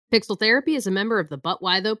Pixel Therapy is a member of the But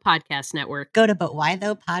Why Though podcast network. Go to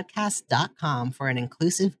butwhythoughpodcast.com for an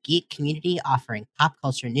inclusive geek community offering pop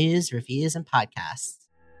culture news, reviews, and podcasts.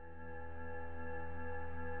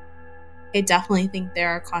 I definitely think there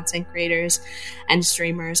are content creators and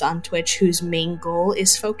streamers on Twitch whose main goal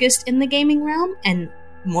is focused in the gaming realm, and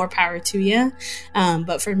more power to you.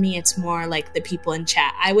 But for me, it's more like the people in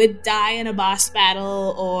chat. I would die in a boss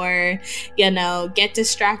battle or, get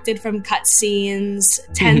distracted from cutscenes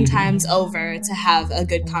 10 times over to have a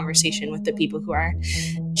good conversation with the people who are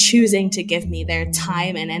choosing to give me their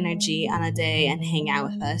time and energy on a day and hang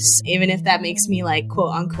out with us. Even if that makes me like,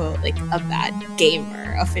 quote unquote, like a bad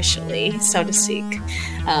gamer officially, so to speak.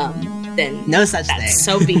 Then no such thing.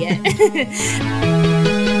 So be it.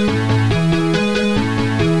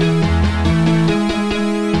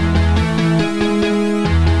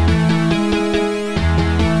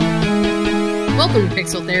 Welcome to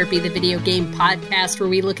Pixel Therapy, the video game podcast where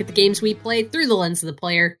we look at the games we play through the lens of the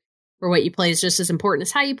player, where what you play is just as important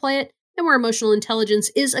as how you play it, and where emotional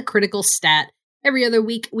intelligence is a critical stat. Every other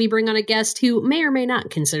week, we bring on a guest who may or may not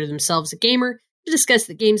consider themselves a gamer to discuss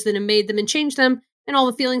the games that have made them and changed them, and all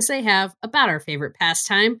the feelings they have about our favorite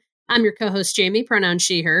pastime. I'm your co-host, Jamie, pronouns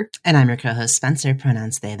she, her. And I'm your co-host, Spencer,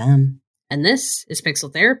 pronouns they, them. And this is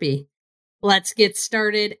Pixel Therapy. Let's get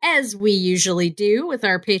started, as we usually do, with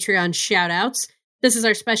our Patreon shoutouts. This is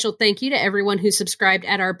our special thank you to everyone who subscribed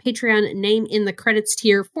at our Patreon Name in the Credits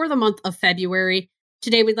tier for the month of February.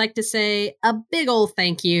 Today, we'd like to say a big ol'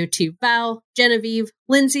 thank you to Val, Genevieve,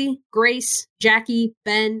 Lindsay, Grace, Jackie,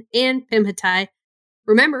 Ben, and Pimhatai.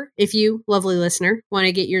 Remember, if you, lovely listener, want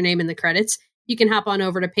to get your name in the credits, you can hop on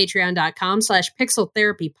over to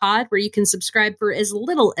patreon.com/pixeltherapypod, where you can subscribe for as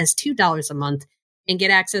little as $2 a month and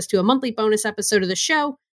get access to a monthly bonus episode of the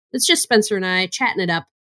show. It's just Spencer and I chatting it up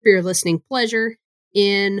for your listening pleasure.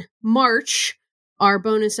 In March, our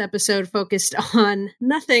bonus episode focused on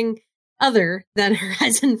nothing other than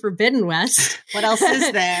Horizon Forbidden West. What else is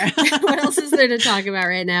there? What else is there to talk about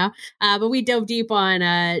right now? But we dove deep on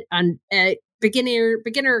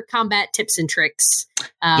beginner combat tips and tricks.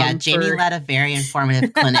 Jamie led a very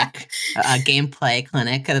informative clinic, gameplay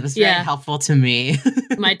clinic. It was very helpful to me.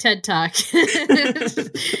 My TED Talk.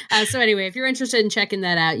 So anyway, if you're interested in checking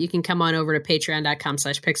that out, you can come on over to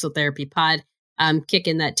patreon.com/pixeltherapypod. Kick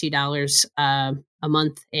in that $2 a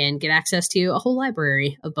month and get access to a whole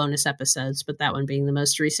library of bonus episodes, but that one being the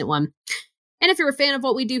most recent one. And if you're a fan of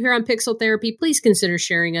what we do here on Pixel Therapy, please consider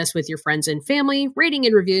sharing us with your friends and family, rating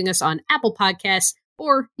and reviewing us on Apple Podcasts,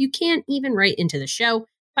 or you can even write into the show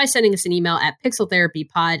by sending us an email at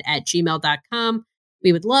pixeltherapypod@gmail.com.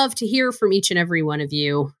 We would love to hear from each and every one of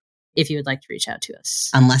you if you would like to reach out to us.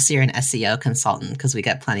 Unless you're an SEO consultant, because we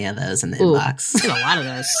get plenty of those in the inbox. A lot of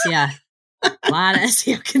those, yeah. A lot of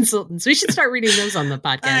SEO consultants. We should start reading those on the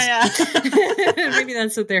podcast. Maybe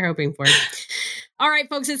that's what they're hoping for. All right,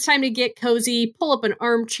 folks, it's time to get cozy. Pull up an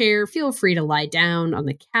armchair. Feel free to lie down on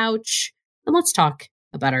the couch. And let's talk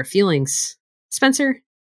about our feelings. Spencer,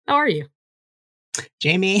 how are you?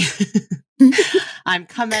 Jamie, I'm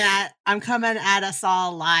coming at us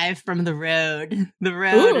all live from the road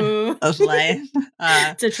of life.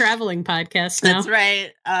 It's a traveling podcast now. That's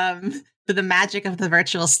right. For the magic of the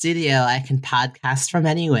virtual studio, I can podcast from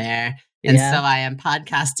anywhere. And so I am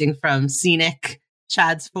podcasting from scenic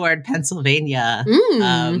Chadds-Ford, Pennsylvania,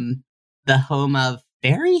 the home of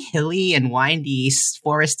very hilly and windy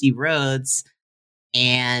foresty roads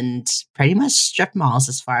and pretty much strip malls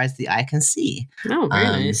as far as the eye can see. Oh, very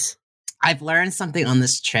nice. I've learned something on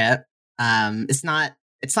this trip. It's not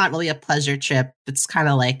really a pleasure trip. It's kind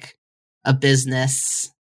of like a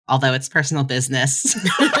business, although it's personal business.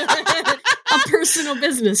 A personal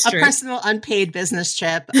business trip. A personal unpaid business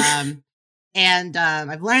trip. And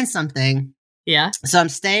I've learned something. Yeah. So I'm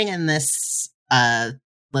staying in this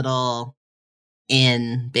little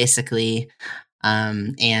inn, basically.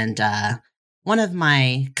 And one of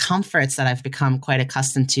my comforts that I've become quite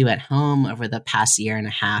accustomed to at home over the past year and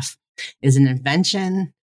a half is an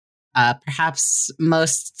invention, perhaps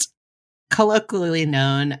most colloquially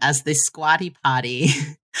known as the squatty potty.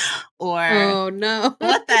 Or oh no,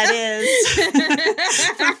 what that is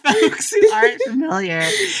for folks who aren't familiar.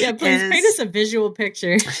 Yeah, please paint us a visual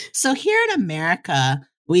picture. So here in America,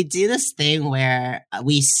 we do this thing where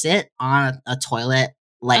we sit on a toilet,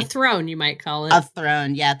 like a throne, you might call it. A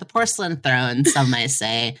throne, yeah, the porcelain throne, some might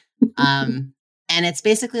say. And it's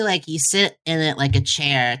basically like you sit in it like a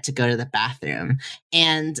chair to go to the bathroom.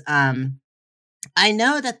 And I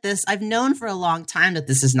know that I've known for a long time that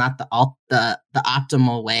this is not the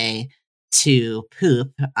optimal way to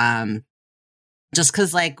poop. just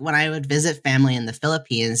because like when I would visit family in the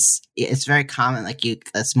Philippines, it's very common, like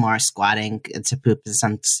it's more squatting to poop in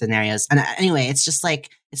some scenarios. And anyway, it's just like,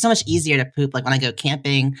 it's so much easier to poop. Like when I go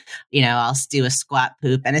camping, I'll do a squat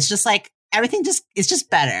poop, and it's just like, everything it's just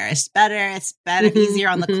better. It's better, easier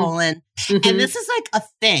on the colon. And this is like a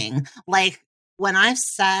thing. Like when I've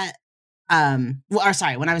sat, when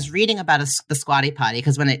I was reading about the Squatty Potty,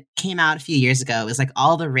 because when it came out a few years ago, it was like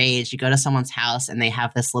all the rage. You go to someone's house and they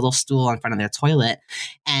have this little stool in front of their toilet,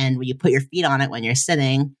 and you put your feet on it when you're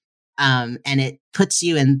sitting, and it puts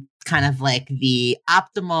you in kind of like the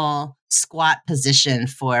optimal squat position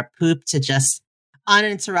for poop to just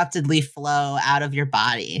uninterruptedly flow out of your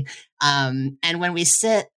body. And when we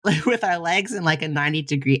sit with our legs in like a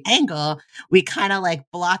 90-degree angle, we kind of like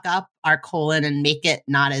block up our colon and make it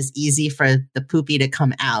not as easy for the poopy to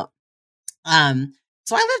come out. So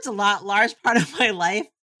I lived large part of my life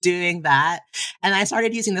doing that. And I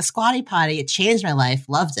started using the Squatty Potty. It changed my life,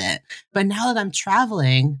 loved it. But now that I'm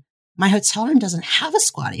traveling, my hotel room doesn't have a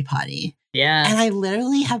Squatty Potty. Yeah. And I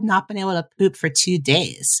literally have not been able to poop for 2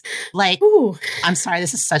 days. Like, ooh. I'm sorry,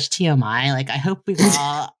 this is such TMI. Like, I hope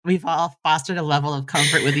we've all fostered a level of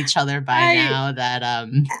comfort with each other by now that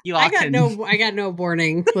you all I got no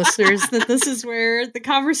warning, listeners, that this is where the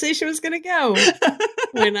conversation was going to go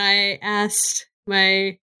when I asked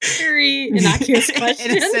my very innocuous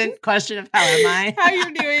question. Innocent question of how am I? How you're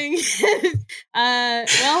doing?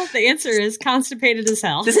 Well, the answer is constipated as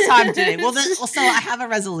hell. This is how I'm doing. Well, so I have a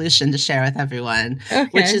resolution to share with everyone,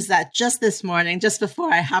 which is that just this morning, just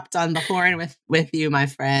before I hopped on the horn with you, my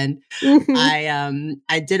friend,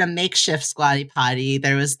 I did a makeshift Squatty Potty.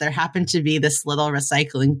 There happened to be this little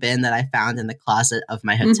recycling bin that I found in the closet of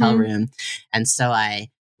my hotel room, and so I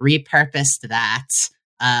repurposed that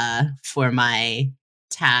for my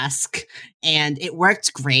task, and it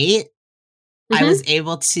worked great. I was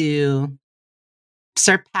able to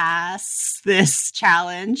surpass this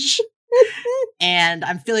challenge, and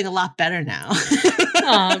I'm feeling a lot better now.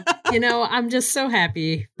 I'm just so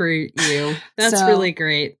happy for you. That's really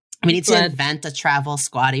great. We need to invent a travel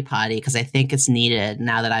Squatty Potty because I think it's needed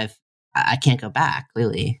now that I can't go back,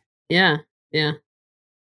 Lily. Yeah. Do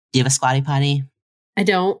you have a Squatty Potty? I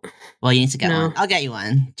don't. Well, you need to get one. I'll get you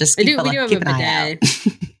one. Just we do have a bidet.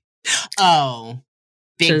 Oh,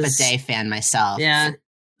 big bidet fan myself. Yeah,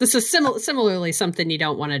 this is similarly something you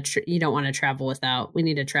don't want to travel without. We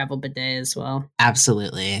need a travel bidet as well.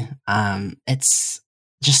 Absolutely. It's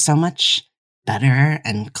just so much better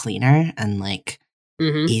and cleaner and like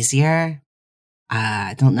easier.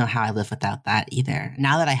 I don't know how I live without that either.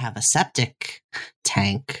 Now that I have a septic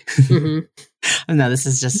tank. No, this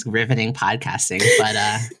is just riveting podcasting, but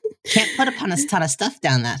can't put a ton of stuff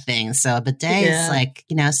down that thing. So a bidet is like,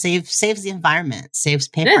 saves the environment, saves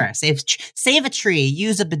paper, save a tree,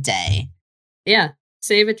 use a bidet. Yeah.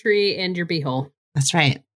 Save a tree and your beehole. That's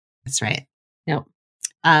right. Yep.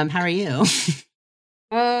 How are you?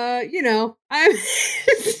 I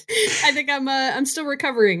think I'm still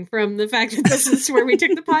recovering from the fact that this is where we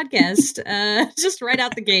took the podcast. Just right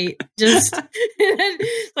out the gate. Just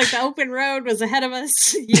like the open road was ahead of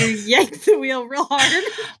us. You yanked the wheel real hard.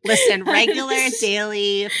 Listen, regular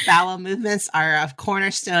daily bowel movements are a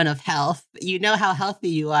cornerstone of health. You know how healthy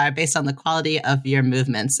you are based on the quality of your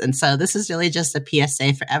movements. And so this is really just a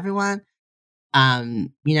PSA for everyone.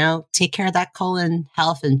 Take care of that colon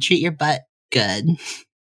health and treat your butt good.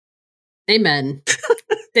 Amen.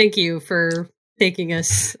 Thank you for taking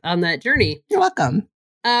us on that journey. You're welcome.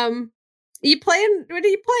 You playing? What are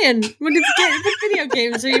you playing? What video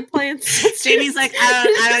games are you playing? Jamie's like,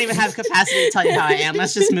 I don't even have capacity to tell you how I am.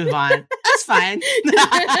 Let's just move on. That's fine.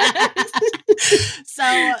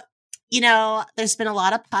 So, there's been a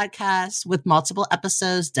lot of podcasts with multiple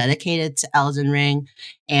episodes dedicated to Elden Ring,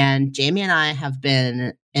 and Jamie and I have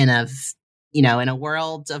been in a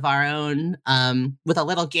world of our own, with a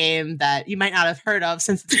little game that you might not have heard of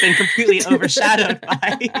since it's been completely overshadowed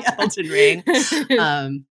by Elden Ring.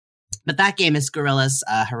 But that game is Guerrilla's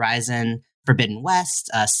Horizon Forbidden West,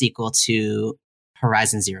 a sequel to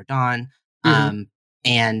Horizon Zero Dawn. And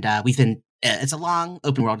it's a long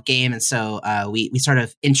open world game. And so we sort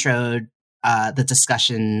of introed the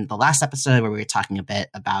discussion the last episode where we were talking a bit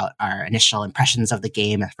about our initial impressions of the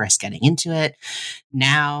game at first getting into it.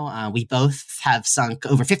 Now we both have sunk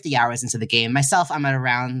over 50 hours into the game. Myself, I'm at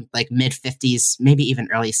around like mid 50s, maybe even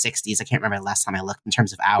early 60s. I can't remember the last time I looked in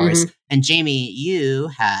terms of hours. And Jamie, you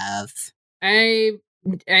have... I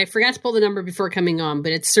forgot to pull the number before coming on,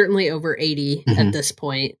 but it's certainly over 80 at this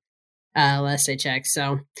point. Last I checked.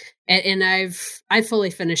 So, and I fully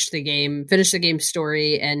finished the game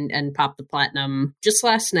story and popped the platinum just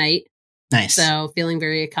last night. Nice. So feeling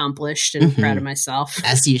very accomplished and proud of myself.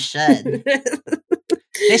 As you should.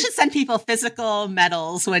 They should send people physical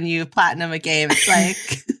medals when you platinum a game. It's like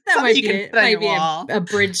that might be a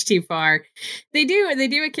bridge too far. They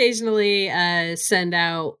do occasionally send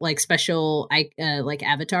out like special like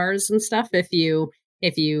avatars and stuff if you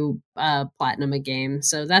platinum a game.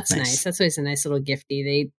 So that's nice. That's always a nice little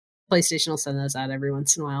gifty. PlayStation will send those out every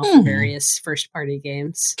once in a while for various first party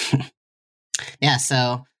games. Yeah,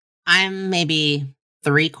 so I'm maybe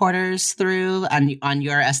 3/4 through on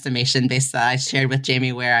your estimation based that I shared with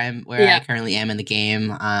Jamie where I currently am in the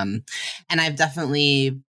game. And I've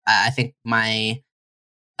definitely I think my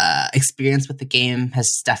experience with the game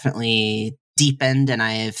has definitely deepened, and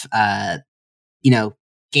I've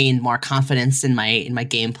gained more confidence in my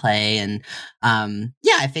gameplay. And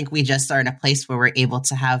I think we just are in a place where we're able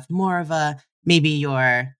to have more of a maybe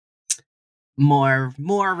your more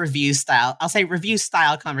review style. I'll say review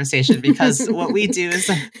style conversation, because what we do is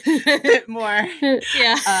a bit more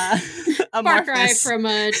far cry from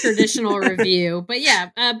a traditional review. But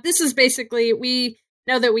this is basically, we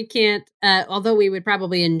know that we can't, although we would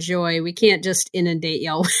probably enjoy, we can't just inundate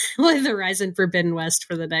y'all with Horizon Forbidden West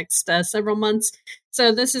for the next several months.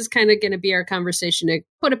 So this is kind of going to be our conversation to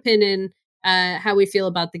put a pin in how we feel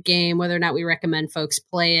about the game, whether or not we recommend folks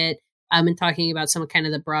play it, and talking about some kind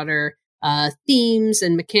of the broader themes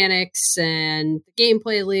and mechanics and the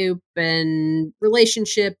gameplay loop and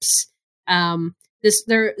relationships. This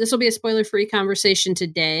will be a spoiler-free conversation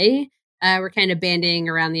today. We're kind of bandying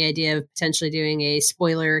around the idea of potentially doing a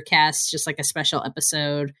spoiler cast, just like a special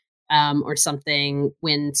episode or something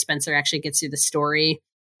when Spencer actually gets through the story.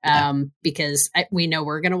 Because we know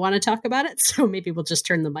we're going to want to talk about it. So maybe we'll just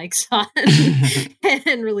turn the mics on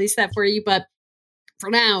and release that for you. But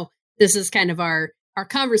for now, this is kind of our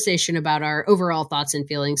conversation about our overall thoughts and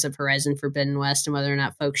feelings of Horizon Forbidden West and whether or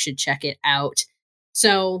not folks should check it out.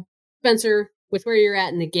 So, Spencer, with where you're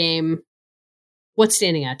at in the game, what's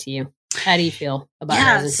standing out to you? How do you feel about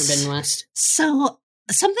Horizon Forbidden West? So,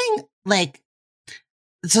 something like...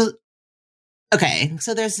 So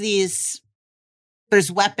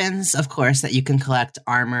there's weapons, of course, that you can collect,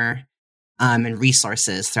 armor, and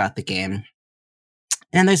resources throughout the game.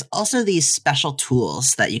 And there's also these special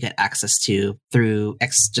tools that you get access to through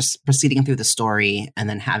just proceeding through the story and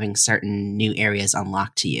then having certain new areas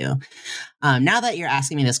unlocked to you. Now that you're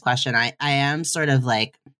asking me this question, I am sort of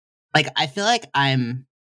like I feel like I'm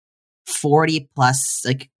 40 plus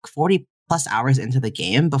hours into the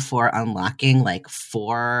game before unlocking like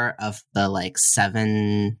 4 of the like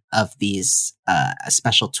 7 of these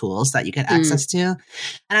special tools that you get access to.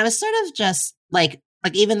 And I was sort of just like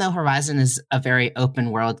even though Horizon is a very open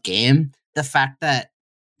world game, the fact that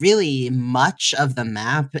really much of the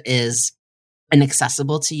map is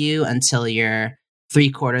inaccessible to you until you're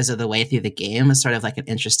 3/4 of the way through the game is sort of like an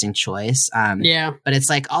interesting choice. But it's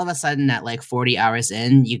like all of a sudden at like 40 hours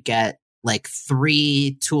in, you get like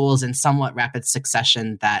 3 tools in somewhat rapid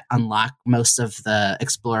succession that unlock most of the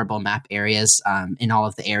explorable map areas in all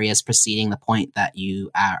of the areas preceding the point that you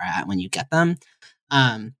are at when you get them.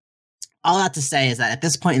 All that to say is that at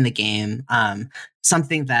this point in the game,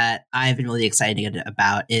 something that I've been really excited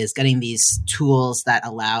about is getting these tools that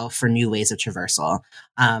allow for new ways of traversal.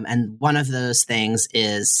 And one of those things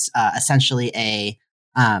is essentially a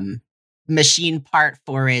machine part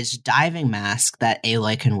forage diving mask that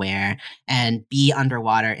Aloy can wear and be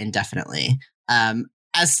underwater indefinitely.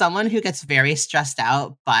 As someone who gets very stressed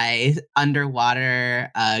out by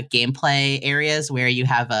underwater gameplay areas where you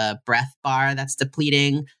have a breath bar that's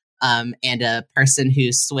depleting, and a person who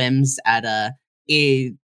swims at a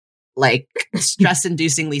like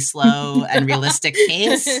stress-inducingly slow and realistic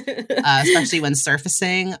pace, especially when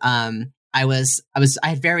surfacing. I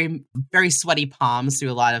had very, very sweaty palms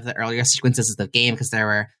through a lot of the earlier sequences of the game because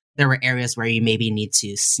there were areas where you maybe need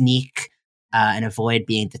to sneak and avoid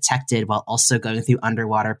being detected while also going through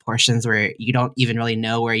underwater portions where you don't even really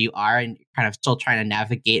know where you are and you're kind of still trying to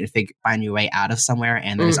navigate and find your way out of somewhere.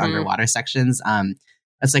 And there's underwater sections.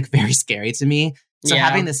 That's like very scary to me. So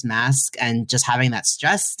having this mask and just having that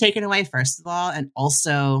stress taken away, first of all, and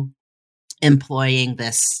also employing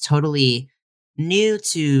this totally new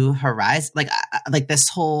to Horizon, like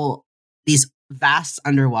these vast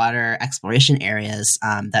underwater exploration areas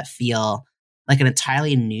that feel like an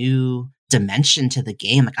entirely new dimension to the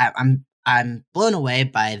game. Like I'm blown away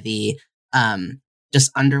by the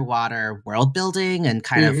just underwater world building and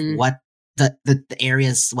kind of what the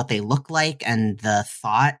areas, what they look like, and the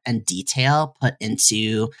thought and detail put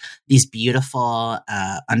into these beautiful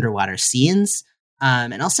underwater scenes.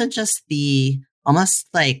 And also just the almost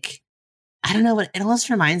like, I don't know what, it almost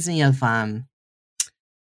reminds me of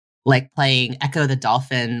like playing Echo the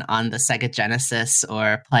Dolphin on the Sega Genesis,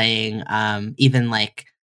 or playing even like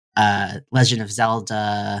Legend of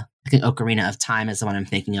Zelda. I think Ocarina of Time is the one I'm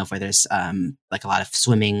thinking of, where there's like a lot of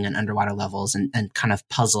swimming and underwater levels and kind of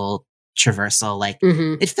puzzle traversal. Like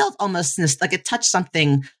it felt almost like it touched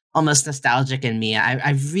something almost nostalgic in me.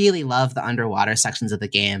 I really love the underwater sections of the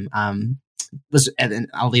game. And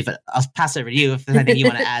I'll leave it. I'll pass it over to you if there's anything you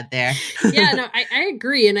want to add there. Yeah, no, I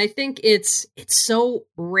agree, and I think it's so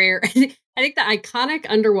rare. I think the iconic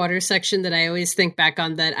underwater section that I always think back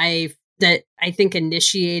on that I think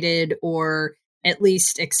initiated or at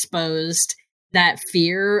least exposed that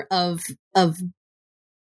fear of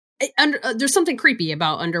there's something creepy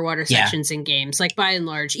about underwater sections in games, like by and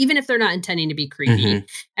large, even if they're not intending to be creepy.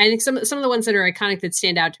 I think some of the ones that are iconic that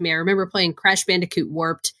stand out to me, I remember playing Crash Bandicoot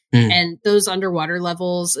Warped, and those underwater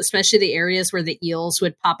levels, especially the areas where the eels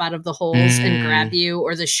would pop out of the holes and grab you,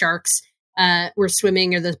 or the sharks were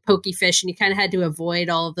swimming, or the pokey fish, and you kind of had to avoid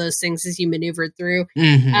all of those things as you maneuvered through.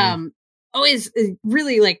 Always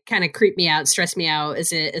really like kind of creeped me out, stressed me out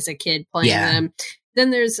as a kid playing them.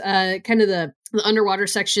 Then there's kind of the underwater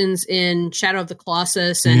sections in Shadow of the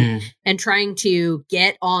Colossus, and trying to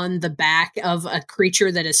get on the back of a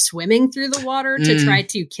creature that is swimming through the water to try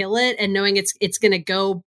to kill it, and knowing it's going to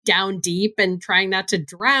go down deep, and trying not to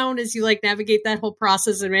drown as you like navigate that whole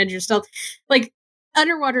process and manage your stealth. Like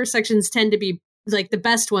underwater sections tend to be like the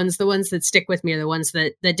best ones. The ones that stick with me are the ones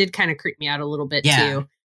that did kind of creep me out a little bit too.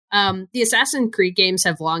 The Assassin's Creed games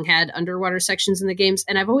have long had underwater sections in the games,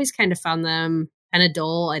 and I've always kind of found them kind of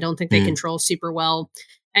dull. I don't think they control super well.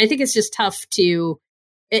 And I think it's just tough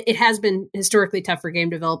it has been historically tough for game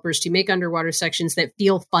developers to make underwater sections that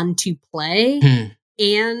feel fun to play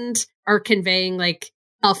and are conveying like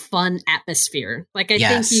a fun atmosphere. Like I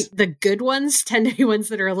think the good ones tend to be ones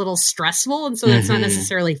that are a little stressful, and so that's not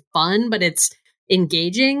necessarily fun, but it's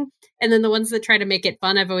engaging. And then the ones that try to make it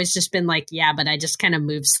fun, I've always just been like, yeah, but I just kind of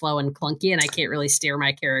move slow and clunky, and I can't really steer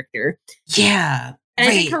my character. Yeah. And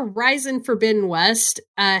I think Horizon Forbidden West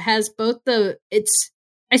has both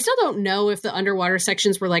I still don't know if the underwater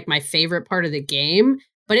sections were like my favorite part of the game,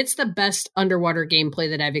 but it's the best underwater gameplay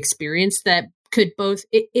that I've experienced that could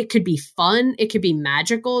it could be fun, it could be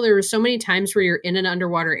magical. There were so many times where you're in an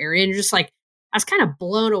underwater area and you're just like, I was kind of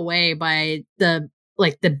blown away by the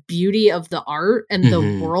beauty of the art and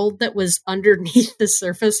the world that was underneath the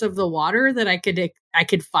surface of the water that I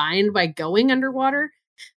could find by going underwater.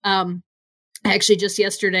 I actually just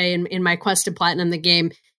yesterday in my quest to platinum the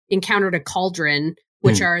game encountered a cauldron,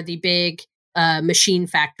 which are the big machine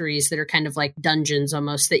factories that are kind of like dungeons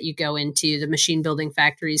almost that you go into, the machine building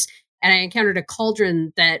factories. And I encountered a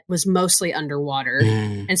cauldron that was mostly underwater.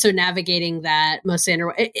 And so navigating that mostly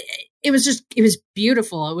underwater, it was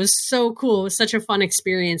beautiful. It was so cool. It was such a fun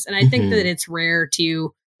experience. And I think that it's rare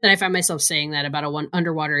that I find myself saying that about a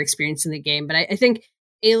underwater experience in the game. But I think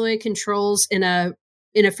Aloy controls in a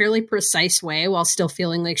fairly precise way while still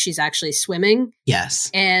feeling like she's actually swimming. Yes.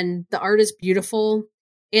 And the art is beautiful.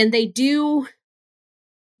 And they do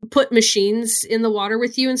put machines in the water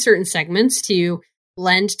with you in certain segments to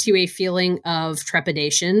lend to a feeling of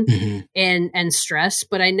trepidation and stress.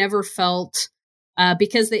 But I never felt,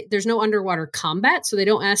 because there's no underwater combat, so they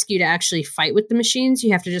don't ask you to actually fight with the machines.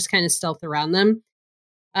 You have to just kind of stealth around them.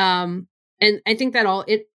 And I think that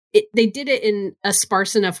they did it in a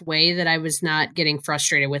sparse enough way that I was not getting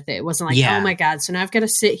frustrated with it. It wasn't like, oh my God, so now I've got to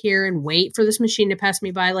sit here and wait for this machine to pass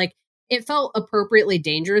me by. Like, it felt appropriately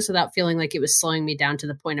dangerous without feeling like it was slowing me down to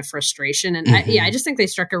the point of frustration. And I just think they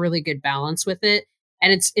struck a really good balance with it.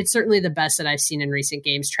 And it's certainly the best that I've seen in recent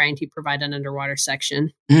games trying to provide an underwater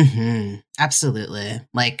section. Absolutely.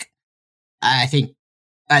 Like, I think,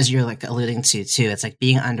 as you're like alluding to too, it's like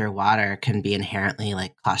being underwater can be inherently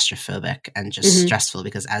like claustrophobic and just stressful,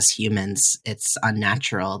 because as humans, it's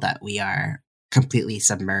unnatural that we are completely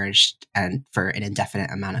submerged and for an indefinite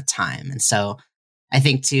amount of time. And so I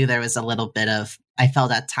think too, there was a little bit of, I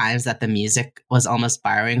felt at times that the music was almost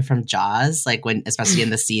borrowing from Jaws, like when, especially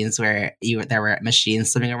in the scenes where there were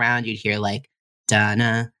machines swimming around, you'd hear like,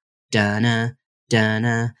 Dana, Dana,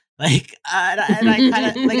 Dana, like, and I kind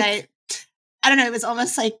of, like, I don't know, it was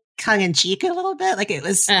almost like tongue in cheek a little bit. Like it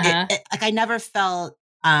was, like I never felt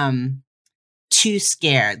too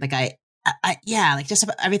scared. Like like just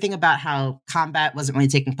everything about how combat wasn't really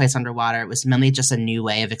taking place underwater. It was mainly just a new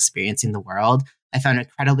way of experiencing the world. I found it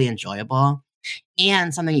incredibly enjoyable.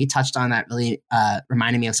 And something you touched on that really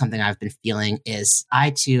reminded me of something I've been feeling is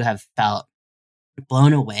I too have felt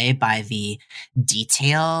blown away by the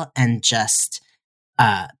detail and just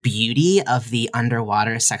beauty of the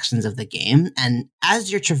underwater sections of the game. And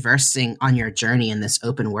as you're traversing on your journey in this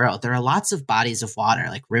open world, there are lots of bodies of water,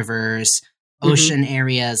 like rivers, ocean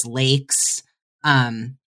areas, lakes.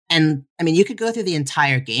 And I mean, you could go through the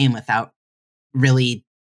entire game without really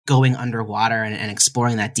going underwater and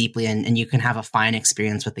exploring that deeply, and you can have a fine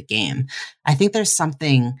experience with the game. I think there's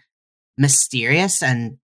something mysterious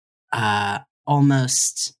and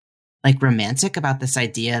almost like romantic about this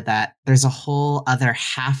idea that there's a whole other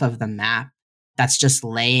half of the map that's just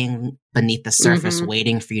laying beneath the surface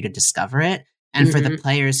waiting for you to discover it. And for the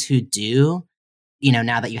players who do, you know,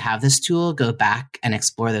 now that you have this tool, go back and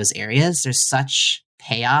explore those areas, there's such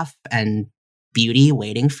payoff and beauty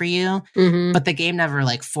waiting for you. But the game never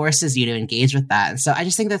like forces you to engage with that. And so I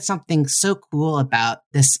just think that's something so cool about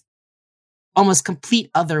this almost complete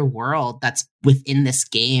other world that's within this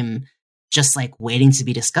game, just like waiting to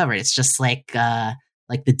be discovered. It's just like the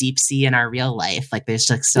deep sea in our real life. Like there's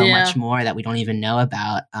like so much more that we don't even know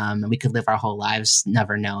about. And we could live our whole lives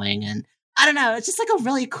never knowing. And I don't know, it's just like a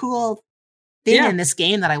really cool thing in this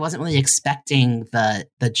game that I wasn't really expecting the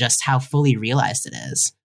just how fully realized it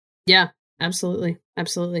is. Yeah, absolutely.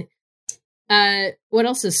 Absolutely. What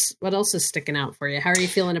else is sticking out for you? How are you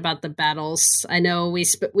feeling about the battles? I know we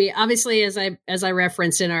obviously, as I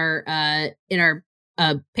referenced in our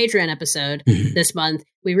Patreon episode this month,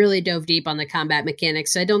 we really dove deep on the combat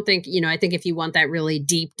mechanics. So I don't think, I think if you want that really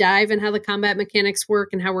deep dive in how the combat mechanics work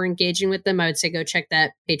and how we're engaging with them, I would say go check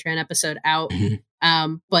that Patreon episode out.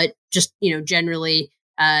 But just, generally,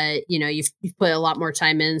 you've put a lot more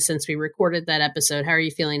time in since we recorded that episode. How are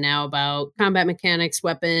you feeling now about combat mechanics,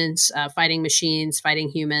 weapons, fighting machines, fighting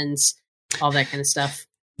humans, all that kind of stuff?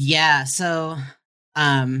 Yeah. So,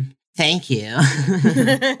 thank you.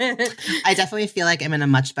 I definitely feel like I'm in a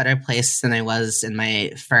much better place than I was in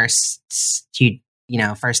my first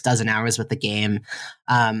dozen hours with the game.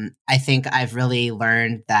 I think I've really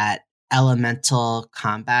learned that elemental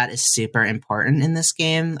combat is super important in this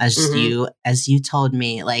game, as you told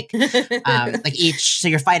me. So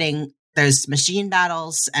you're fighting. There's machine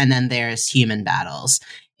battles, and then there's human battles,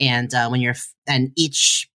 and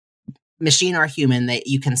each machine or human, that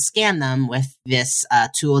you can scan them with this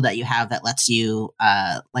tool that you have that lets you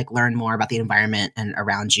learn more about the environment and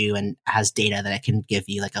around you, and has data that it can give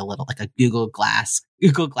you like a Google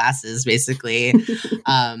glasses basically,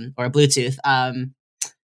 or a Bluetooth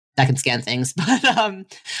that can scan things. But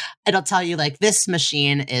it'll tell you like this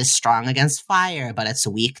machine is strong against fire, but it's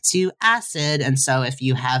weak to acid. And so if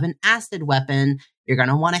you have an acid weapon, you're going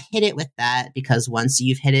to want to hit it with that, because once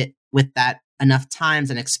you've hit it with that enough times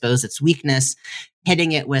and expose its weakness,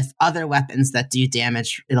 hitting it with other weapons that do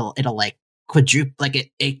damage, it'll like quadruple,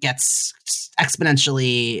 like it gets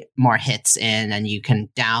exponentially more hits in, and you can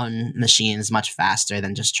down machines much faster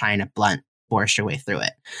than just trying to blunt force your way through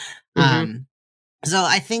it. So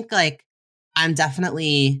I think like I'm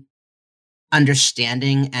definitely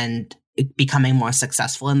understanding and becoming more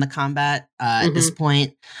successful in the combat at this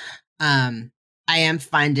point. I am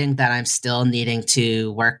finding that I'm still needing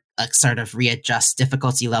to work, sort of readjust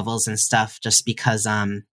difficulty levels and stuff, just because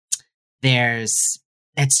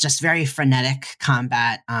it's just very frenetic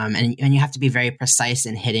combat, and you have to be very precise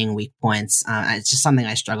in hitting weak points. It's just something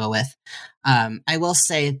I struggle with. I will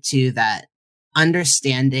say too that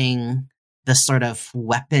understanding the sort of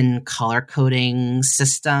weapon color coding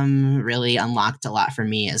system really unlocked a lot for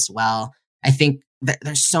me as well. I think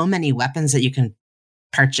there's so many weapons that you can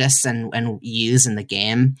purchase and use in the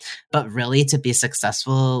game, but really to be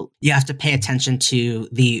successful, you have to pay attention to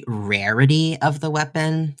the rarity of the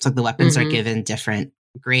weapon. So the weapons are given different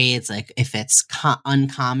grades. Like if it's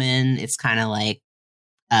uncommon, it's kind of like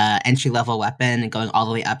entry-level weapon, and going all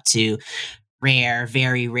the way up to rare,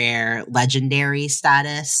 very rare, legendary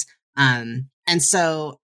status. And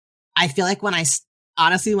so I feel like when I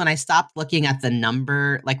stopped looking at the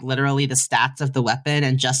number, like literally the stats of the weapon,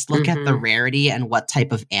 and just look at the rarity and what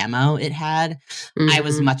type of ammo it had, I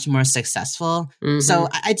was much more successful. So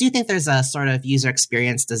I do think there's a sort of user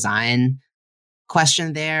experience design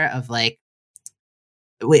question there of like,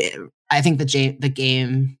 I think the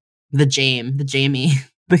Jamie,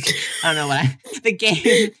 I don't know the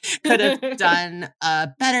game could have done a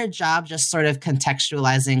better job just sort of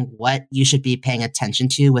contextualizing what you should be paying attention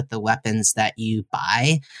to with the weapons that you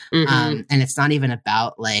buy. And it's not even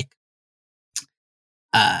about like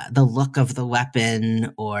the look of the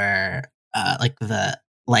weapon, or like the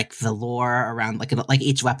lore around like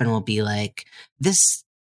each weapon will be like this.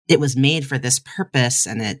 It was made for this purpose,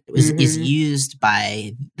 and it is used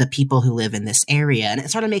by the people who live in this area. And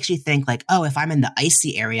it sort of makes you think like, oh, if I'm in the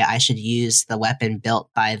icy area, I should use the weapon built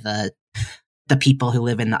by the the people who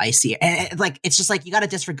live in the icy, and like it's just like you got to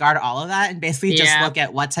disregard all of that and basically just look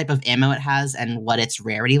at what type of ammo it has and what its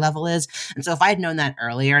rarity level is. And so if I had known that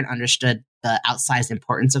earlier and understood the outsized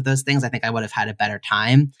importance of those things, I think I would have had a better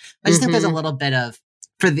time. I just think there's a little bit of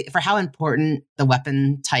for how important the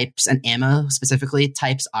weapon types and ammo specifically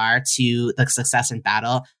types are to the success in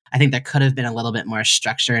battle. I think there could have been a little bit more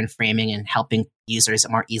structure and framing and helping users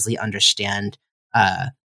more easily understand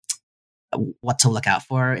what to look out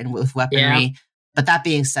for with weaponry. Yeah. But that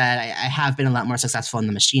being said, I have been a lot more successful in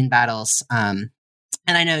the machine battles. And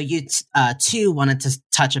I know you too wanted to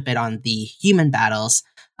touch a bit on the human battles.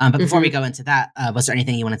 But before we go into that, was there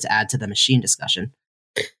anything you wanted to add to the machine discussion?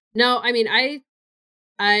 No, I mean,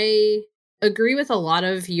 I agree with a lot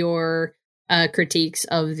of your critiques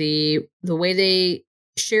of the way they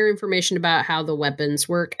share information about how the weapons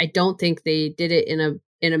work. I don't think they did it in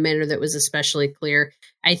a manner that was especially clear.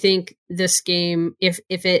 I think this game, if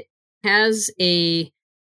it has a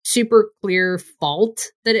super clear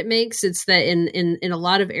fault that it makes, it's that in a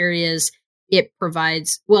lot of areas it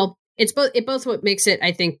provides, well, it's both what makes it,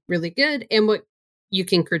 I think, really good and what you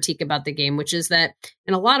can critique about the game, which is that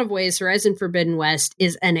in a lot of ways, Horizon Forbidden West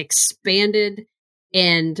is an expanded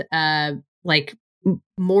and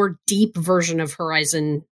more deep version of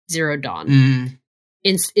Horizon Zero Dawn.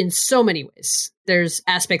 In so many ways. There's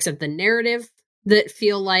aspects of the narrative that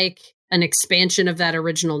feel like an expansion of that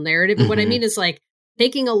original narrative. And what I mean is like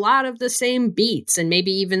taking a lot of the same beats and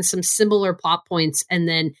maybe even some similar plot points and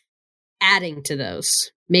then adding to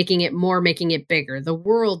those, making it bigger. The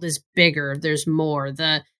world is bigger, there's more.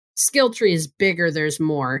 The skill tree is bigger, there's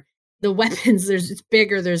more. The weapons, it's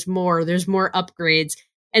bigger, there's more upgrades.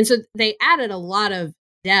 And so they added a lot of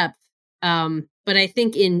depth. But I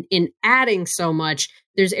think in adding so much,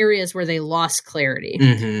 there's areas where they lost clarity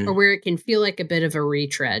or where it can feel like a bit of a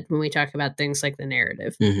retread when we talk about things like the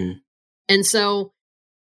narrative. And so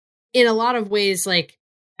in a lot of ways, like,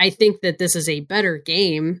 I think that this is a better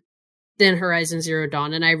game than Horizon Zero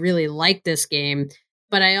Dawn. And I really like this game.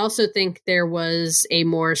 But I also think there was a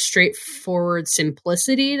more straightforward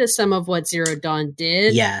simplicity to some of what Zero Dawn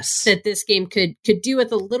did. Yes. That this game could do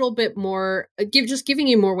with a little bit more, giving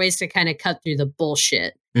you more ways to kind of cut through the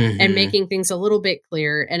bullshit and making things a little bit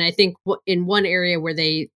clearer. And I think in one area where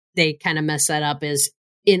they kind of mess that up is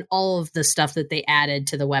in all of the stuff that they added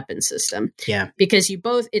to the weapon system. Yeah. Because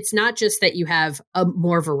it's not just that you have a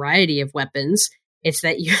more variety of weapons, it's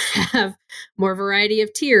that you have more variety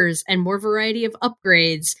of tiers and more variety of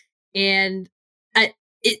upgrades. And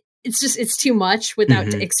it's too much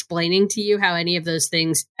without explaining to you how any of those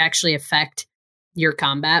things actually affect your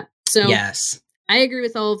combat. So yes, I agree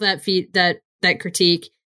with all of that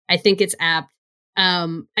critique. I think it's apt.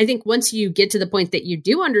 I think once you get to the point that you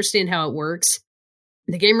do understand how it works,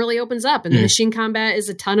 the game really opens up and the machine combat is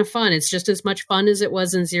a ton of fun. It's just as much fun as it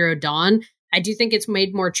was in Zero Dawn. I do think it's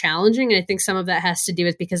made more challenging. And I think some of that has to do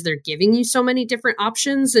with because they're giving you so many different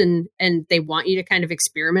options and they want you to kind of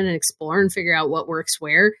experiment and explore and figure out what works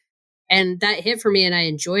where. And that hit for me and I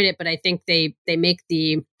enjoyed it. But I think they make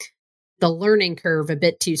the learning curve a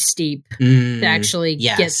bit too steep to actually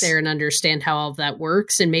get there and understand how all of that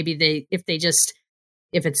works. And maybe if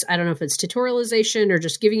it's, I don't know if it's tutorialization or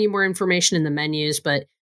just giving you more information in the menus, but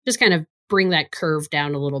just kind of bring that curve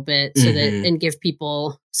down a little bit so that and give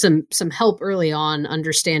people some help early on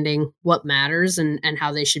understanding what matters and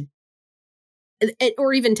how they should,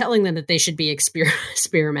 or even telling them that they should be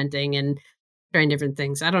experimenting and trying different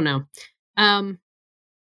things. I don't know. And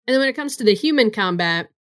then when it comes to the human combat,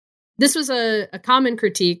 this was a common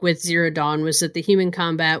critique with Zero Dawn was that the human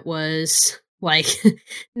combat was like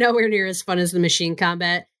nowhere near as fun as the machine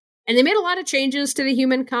combat. And they made a lot of changes to the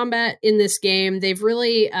human combat in this game. They've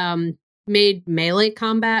really made melee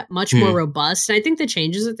combat much more robust. And I think the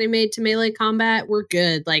changes that they made to melee combat were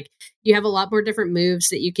good. Like you have a lot more different moves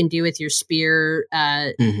that you can do with your spear.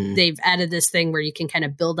 They've added this thing where you can kind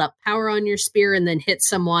of build up power on your spear and then hit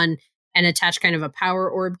someone and attach kind of a power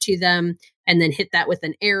orb to them and then hit that with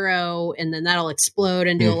an arrow and then that'll explode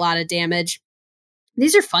and do a lot of damage.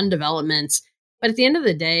 These are fun developments. But at the end of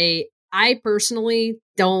the day, I personally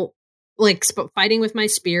don't like fighting with my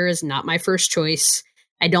spear is not my first choice.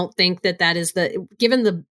 I don't think that is given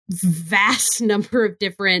the vast number of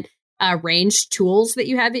different ranged tools that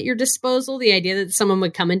you have at your disposal, the idea that someone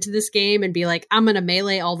would come into this game and be like, I'm going to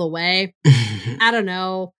melee all the way. I don't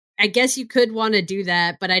know. I guess you could want to do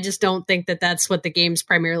that, but I just don't think that that's what the game's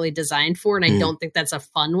primarily designed for. And I don't think that's a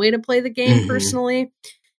fun way to play the game personally.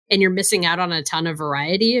 And you're missing out on a ton of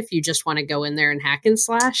variety if you just want to go in there and hack and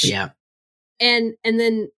slash. Yeah. And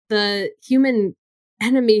then the human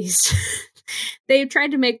enemies, they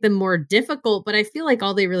tried to make them more difficult, but I feel like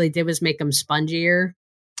all they really did was make them spongier.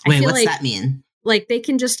 Wait, what's that mean? Like they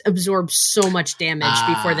can just absorb so much damage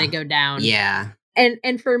before they go down. Yeah.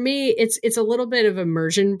 And for me, it's a little bit of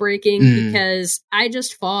immersion breaking because I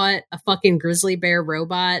just fought a fucking grizzly bear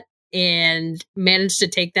robot and managed to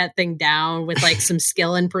take that thing down with like some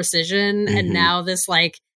skill and precision. And now this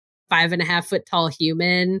like 5.5 foot tall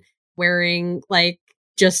human wearing like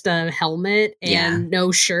just a helmet and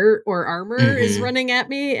no shirt or armor is running at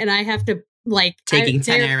me, and I have to like taking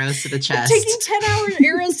 10 arrows to the chest. Taking 10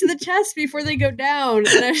 arrows to the chest before they go down.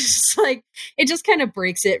 And I was just like, it just kind of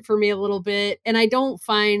breaks it for me a little bit. And I don't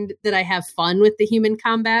find that I have fun with the human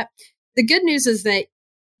combat. The good news is that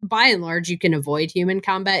by and large, you can avoid human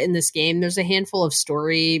combat in this game. There's a handful of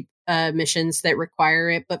story missions that require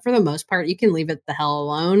it, but for the most part, you can leave it the hell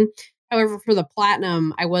alone. However, for the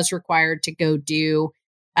platinum, I was required to go do,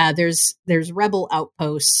 there's rebel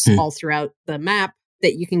outposts all throughout the map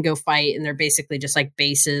that you can go fight, and they're basically just like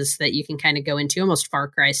bases that you can kind of go into, almost Far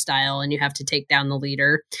Cry style, and you have to take down the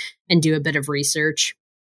leader and do a bit of research.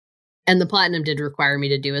 And the platinum did require me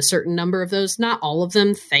to do a certain number of those. Not all of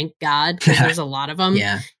them, thank God, because there's a lot of them.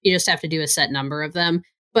 Yeah. You just have to do a set number of them.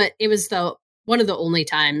 But it was one of the only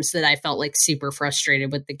times that I felt like super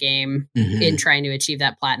frustrated with the game in trying to achieve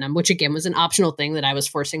that platinum, which again was an optional thing that I was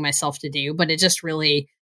forcing myself to do, but it just really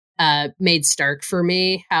made stark for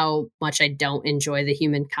me how much I don't enjoy the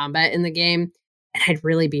human combat in the game. And I'd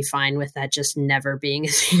really be fine with that just never being a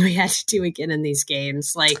thing we had to do again in these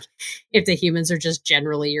games. Like, if the humans are just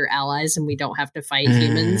generally your allies and we don't have to fight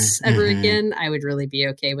humans ever again, I would really be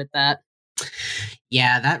okay with that.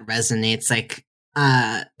 Yeah, that resonates. Like,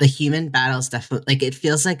 the human battles definitely, like, it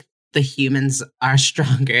feels like the humans are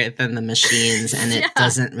stronger than the machines, and it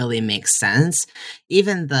doesn't really make sense.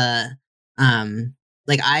 Even the,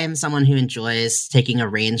 like, I am someone who enjoys taking a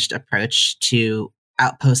ranged approach to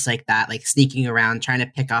outposts like that, like sneaking around, trying to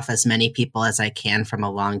pick off as many people as I can from a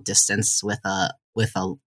long distance with a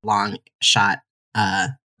long shot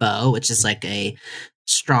bow, which is like a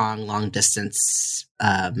strong long distance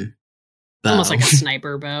bow. Almost like a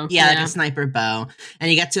sniper bow. Yeah, like a sniper bow. And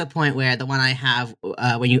you get to a point where the one I have,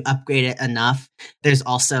 when you upgrade it enough, there's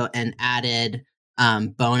also an added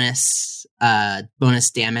bonus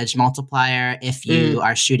damage multiplier if you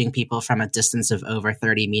are shooting people from a distance of over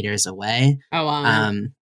 30 meters away. Oh, wow.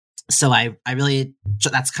 So I really,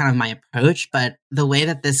 that's kind of my approach. But the way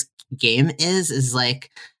that this game is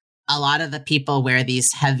like, a lot of the people wear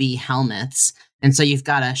these heavy helmets, and so you've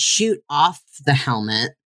got to shoot off the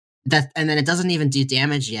helmet, and then it doesn't even do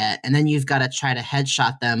damage yet, and then you've got to try to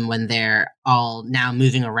headshot them when they're all now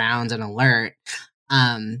moving around and alert.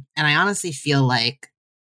 And I honestly feel like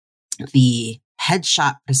the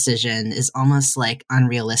headshot precision is almost like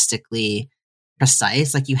unrealistically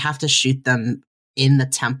precise. Like, you have to shoot them in the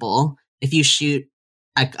temple. If you shoot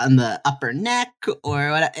like on the upper neck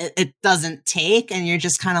or what, it doesn't take, and you're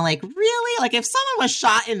just kind of like, really? Like, if someone was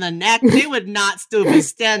shot in the neck, they would not still be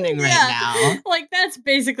standing right now. Like, that's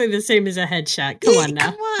basically the same as a headshot. Come on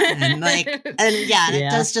now. Come on. Like, and it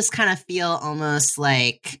does just kind of feel almost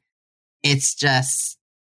like it's just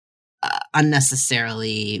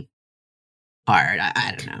unnecessarily hard.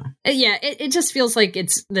 I don't know. Yeah, it just feels like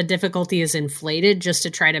the difficulty is inflated just to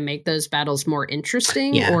try to make those battles more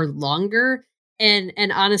interesting or longer. And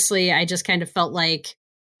honestly, I just kind of felt like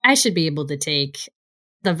I should be able to take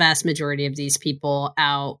the vast majority of these people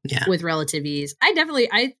out with relative ease.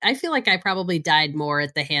 I feel like I probably died more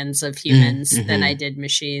at the hands of humans than I did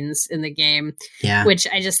machines in the game. Yeah. Which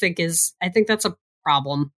I just think I think that's a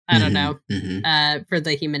problem. I don't know. For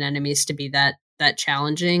the human enemies to be that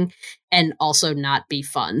challenging and also not be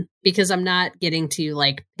fun, because I'm not getting to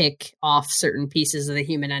like pick off certain pieces of the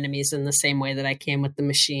human enemies in the same way that I can with the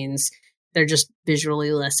machines. They're just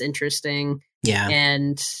visually less interesting. Yeah.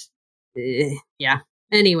 And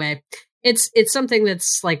anyway, it's something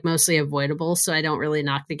that's like mostly avoidable, so I don't really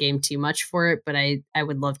knock the game too much for it, but I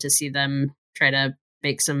would love to see them try to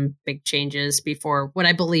make some big changes before what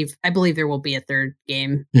I believe there will be a third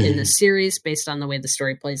game in this series based on the way the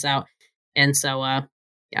story plays out. And so, I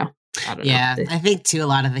don't know. I think too, a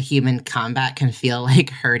lot of the human combat can feel like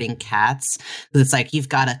herding cats. It's like you've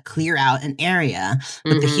got to clear out an area,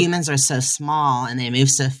 but the humans are so small and they move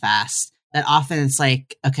so fast that often it's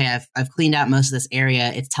like, okay, I've cleaned out most of this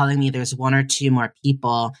area. It's telling me there's one or two more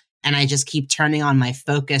people, and I just keep turning on my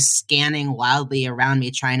focus, scanning wildly around me,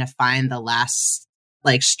 trying to find the last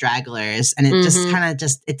like stragglers, and it just kind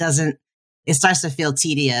of it starts to feel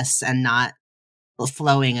tedious and not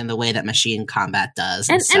flowing in the way that machine combat does.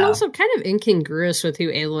 And also kind of incongruous with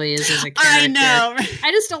who Aloy is as a character. I know.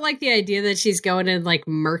 I just don't like the idea that she's going and like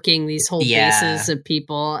murking these whole bases of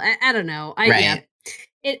people. I don't know.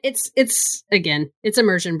 It's again, it's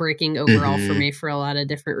immersion breaking overall for me for a lot of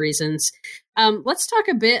different reasons. Let's talk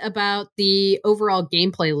a bit about the overall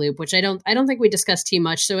gameplay loop, which I don't think we discussed too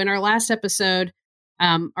much. So in our last episode,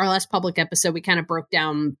 our last public episode, we kind of broke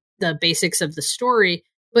down the basics of the story.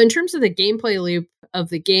 But in terms of the gameplay loop of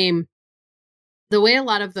the game, the way a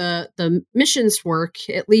lot of the missions work,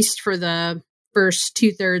 at least for the first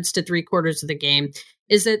 2/3 to 3/4 of the game,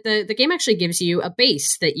 is that the game actually gives you a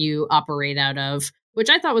base that you operate out of, which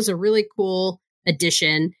I thought was a really cool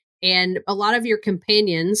addition. And a lot of your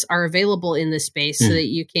companions are available in this space so that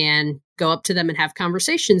you can go up to them and have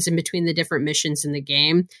conversations in between the different missions in the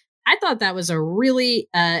game. I thought that was a really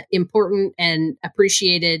important and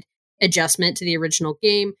appreciated adjustment to the original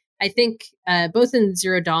game. I think both in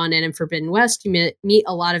Zero Dawn and in Forbidden West, you meet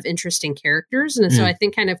a lot of interesting characters. And so I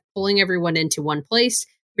think kind of pulling everyone into one place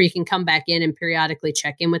where you can come back in and periodically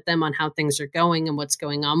check in with them on how things are going and what's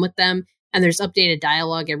going on with them. And there's updated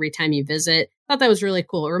dialogue every time you visit. I thought that was really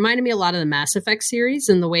cool. It reminded me a lot of the Mass Effect series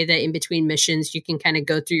and the way that in between missions, you can kind of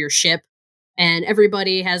go through your ship and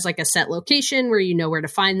everybody has like a set location where you know where to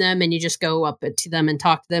find them. And you just go up to them and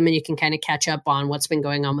talk to them and you can kind of catch up on what's been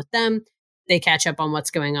going on with them. They catch up on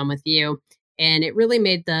what's going on with you. And it really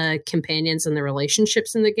made the companions and the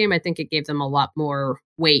relationships in the game, I think it gave them a lot more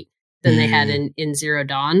weight than they had in Zero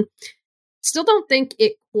Dawn. Still don't think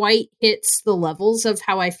it quite hits the levels of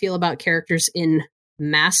how I feel about characters in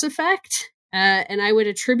Mass Effect. And I would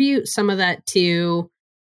attribute some of that to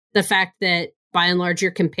the fact that by and large,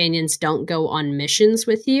 your companions don't go on missions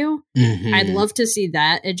with you. I'd love to see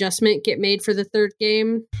that adjustment get made for the third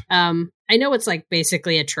game. I know it's like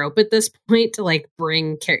basically a trope at this point to like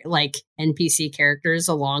bring like NPC characters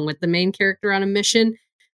along with the main character on a mission.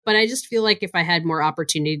 But I just feel like if I had more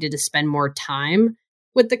opportunity to spend more time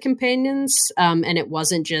with the companions, and it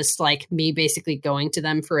wasn't just like me basically going to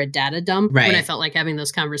them for a data dump when I felt like having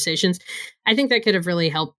those conversations, I think that could have really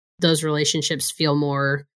helped those relationships feel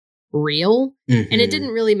more real. And it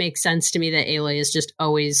didn't really make sense to me that Aloy is just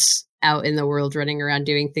always out in the world running around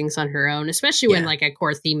doing things on her own, especially when like a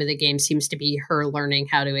core theme of the game seems to be her learning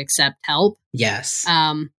how to accept help. Yes.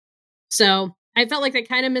 So I felt like they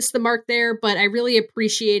kind of missed the mark there, but I really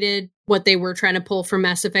appreciated what they were trying to pull from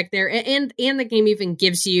Mass Effect there. And the game even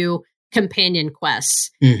gives you companion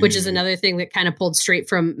quests, which is another thing that kind of pulled straight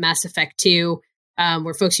from Mass Effect 2,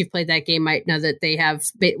 where folks who've played that game might know that they have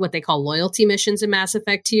what they call loyalty missions in Mass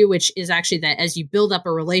Effect 2, which is actually that as you build up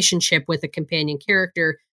a relationship with a companion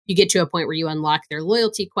character, you get to a point where you unlock their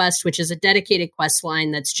loyalty quest, which is a dedicated quest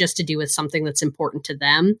line that's just to do with something that's important to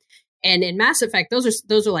them. And in Mass Effect,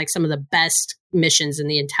 those are like some of the best missions in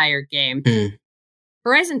the entire game.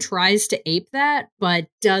 Horizon tries to ape that, but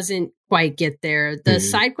doesn't quite get there. The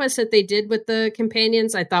side quests that they did with the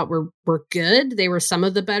companions, I thought were good. They were some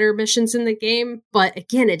of the better missions in the game. But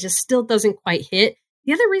again, it just still doesn't quite hit.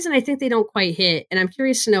 The other reason I think they don't quite hit, and I'm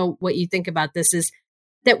curious to know what you think about this, is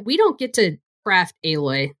that we don't get to craft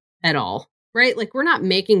Aloy at all, right? Like we're not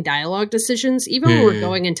making dialogue decisions. Even when we're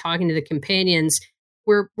going and talking to the companions,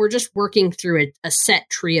 we're just working through a set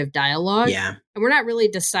tree of dialogue. Yeah. And we're not really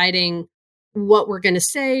deciding what we're going to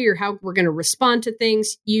say or how we're going to respond to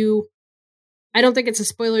things. I don't think it's a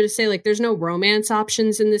spoiler to say, like, there's no romance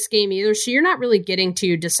options in this game either. So you're not really getting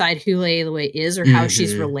to decide who Aloy is or how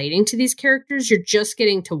she's relating to these characters. You're just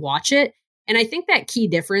getting to watch it. And I think that key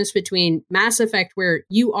difference between Mass Effect, where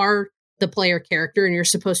you are the player character and you're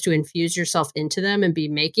supposed to infuse yourself into them and be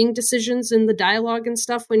making decisions in the dialogue and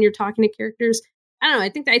stuff when you're talking to characters. I don't know. I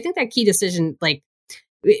think that key decision, like,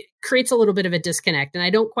 it creates a little bit of a disconnect. And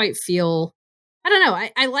I don't quite feel, I don't know.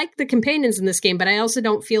 I like the companions in this game, but I also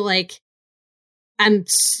don't feel like I'm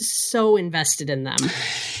so invested in them.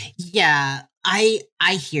 Yeah, I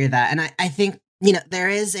hear that. And I think, there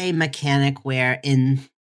is a mechanic where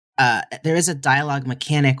there is a dialogue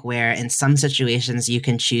mechanic where in some situations you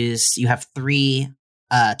can choose, you have three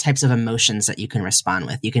types of emotions that you can respond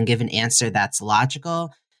with. You can give an answer that's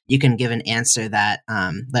logical. You can give an answer that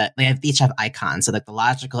they each have icons. So like the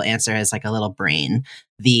logical answer is like a little brain.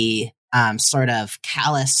 The sort of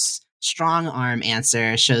callous strong arm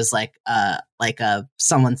answer shows like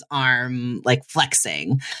someone's arm like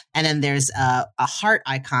flexing, and then there's a heart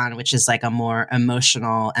icon, which is like a more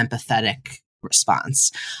emotional, empathetic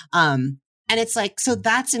response. And it's like, so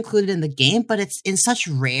that's included in the game, but it's in such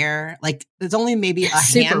rare, like there's only maybe a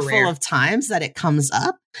handful rare of times that it comes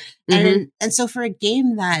up. And so for a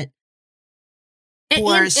game that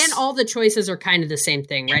And all the choices are kind of the same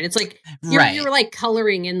thing, right? It's like you're like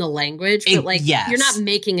coloring in the language, but like you're not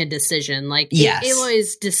making a decision. Like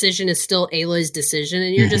Aloy's decision is still Aloy's decision,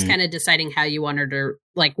 and you're just kind of deciding how you want her to,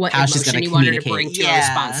 like, what emotion you want her to bring to a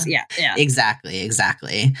response. Yeah, exactly.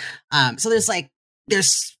 So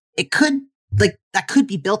it could, like, that could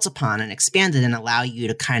be built upon and expanded and allow you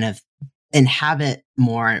to kind of inhabit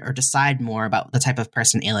more or decide more about the type of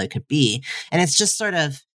person Aloy could be. And it's just sort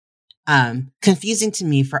of confusing to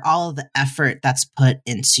me for all of the effort that's put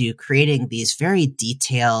into creating these very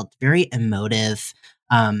detailed, very emotive,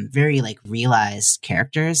 very like realized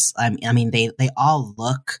characters. I mean, they all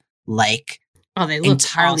look like they look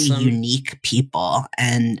entirely awesome. Unique people,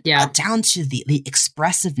 and down to the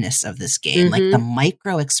expressiveness of this game, like the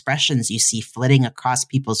micro expressions you see flitting across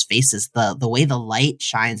people's faces, the way the light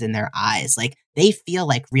shines in their eyes, like they feel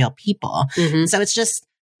like real people. So it's just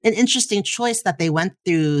an interesting choice that they went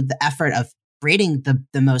through the effort of creating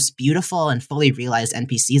the most beautiful and fully realized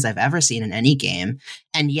NPCs I've ever seen in any game,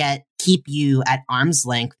 and yet keep you at arm's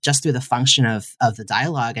length just through the function of the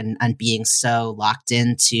dialogue and being so locked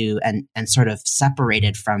into and sort of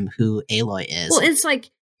separated from who Aloy is. Well, it's like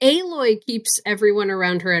Aloy keeps everyone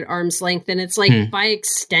around her at arm's length, and it's like by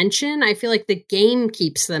extension, I feel like the game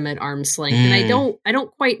keeps them at arm's length. And I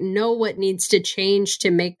don't quite know what needs to change to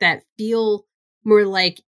make that feel more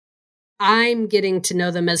like I'm getting to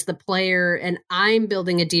know them as the player and I'm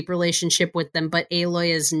building a deep relationship with them, but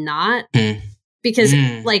Aloy is not. Because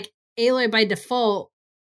like Aloy by default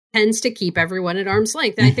tends to keep everyone at arm's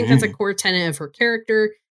length. And I think that's a core tenet of her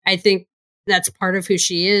character. I think that's part of who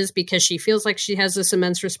she is, because she feels like she has this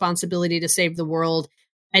immense responsibility to save the world.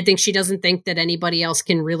 I think she doesn't think that anybody else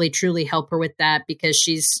can really truly help her with that, because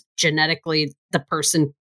she's genetically the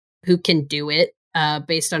person who can do it.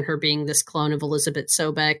 Based on her being this clone of Elizabeth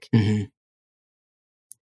Sobek.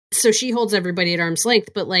 So she holds everybody at arm's length,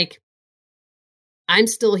 but like, I'm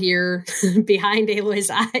still here behind Aloy's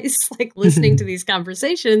eyes, like listening to these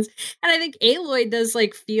conversations. And I think Aloy does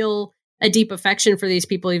like feel a deep affection for these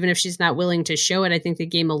people, even if she's not willing to show it. I think the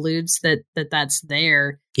game alludes that's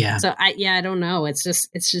there. Yeah. So I don't know. It's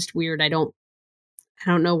just weird. I don't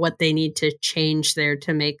know what they need to change there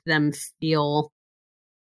to make them feel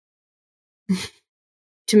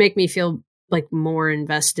to make me feel like more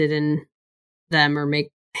invested in them, or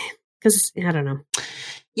because I don't know.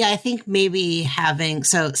 Yeah, I think maybe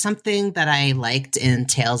something that I liked in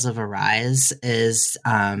Tales of Arise is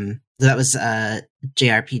that was a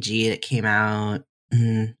JRPG that came out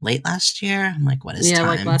late last year. I'm like, what is time?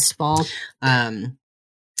 Like last fall. And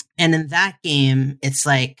in that game, it's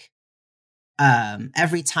like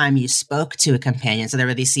every time you spoke to a companion, so there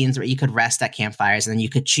were these scenes where you could rest at campfires and then you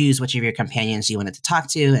could choose which of your companions you wanted to talk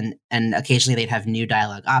to, and occasionally they'd have new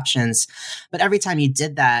dialogue options. But every time you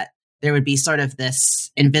did that, there would be sort of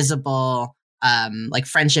this invisible like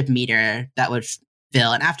friendship meter that would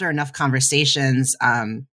fill. And after enough conversations,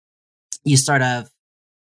 you sort of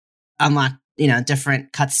unlock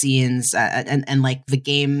different cutscenes, and like the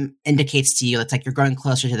game indicates to you, it's like you're growing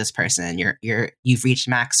closer to this person. You've reached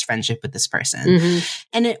max friendship with this person.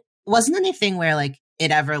 And it wasn't anything where like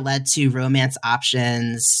it ever led to romance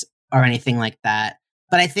options or anything like that.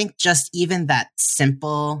 But I think just even that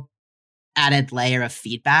simple added layer of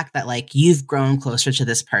feedback that like you've grown closer to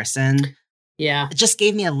this person, it just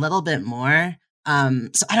gave me a little bit more.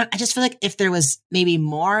 So I just feel like if there was maybe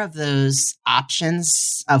more of those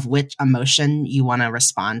options of which emotion you want to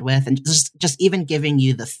respond with, and just even giving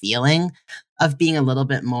you the feeling of being a little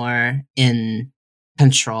bit more in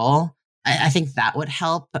control, I think that would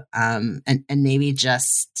help. And maybe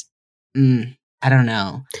just, I don't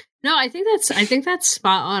know. No, I think that's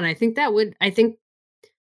spot on. I think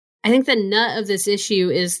the nut of this issue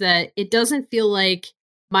is that it doesn't feel like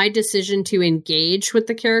my decision to engage with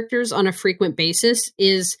the characters on a frequent basis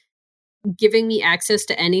is giving me access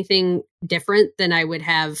to anything different than I would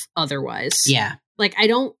have otherwise. Yeah. Like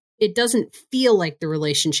it doesn't feel like the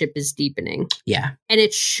relationship is deepening. Yeah. And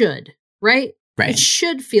it should, right? Right. It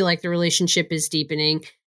should feel like the relationship is deepening.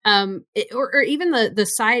 Or even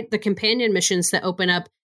the companion missions that open up,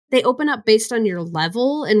 they open up based on your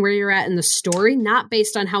level and where you're at in the story, not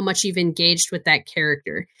based on how much you've engaged with that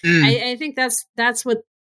character. I think that's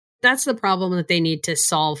the problem that they need to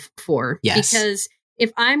solve for. Yes. Because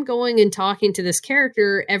if I'm going and talking to this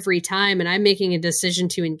character every time and I'm making a decision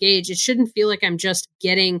to engage, it shouldn't feel like I'm just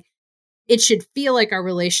getting, it should feel like our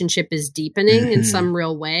relationship is deepening in some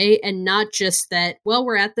real way, and not just that, well,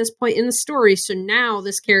 we're at this point in the story, so now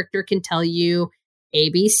this character can tell you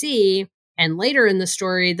ABC, and later in the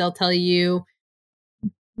story, they'll tell you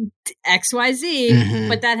XYZ,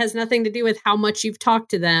 but that has nothing to do with how much you've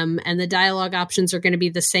talked to them, and the dialogue options are going to be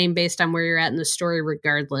the same based on where you're at in the story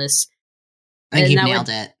regardless. I think you nailed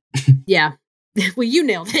it. Yeah. Well, you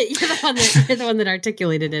nailed it. You're the one that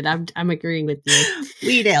articulated it. I'm agreeing with you.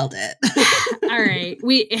 We nailed it. All right.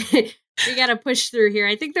 We got to push through here.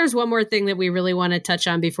 I think there's one more thing that we really want to touch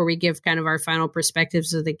on before we give kind of our final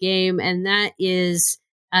perspectives of the game, and that is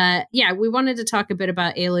we wanted to talk a bit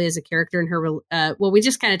about Aloy as a character and her. We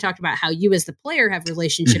just kind of talked about how you as the player have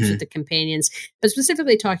relationships with the companions, but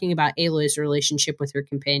specifically talking about Aloy's relationship with her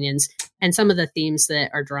companions and some of the themes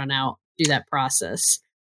that are drawn out through that process.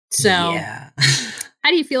 So, how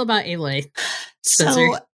do you feel about Aloy?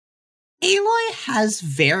 So, Aloy has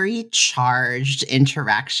very charged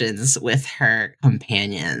interactions with her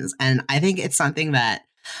companions, and I think it's something that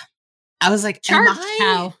I was like, am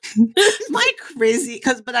I crazy?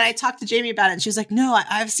 But I talked to Jamie about it, and she was like, no,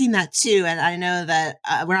 I've seen that too. And I know that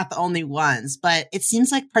we're not the only ones, but it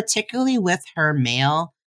seems like particularly with her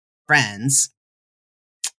male friends,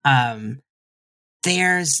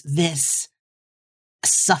 there's this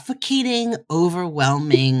suffocating,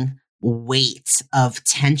 overwhelming weight of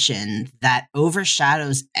tension that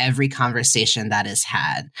overshadows every conversation that is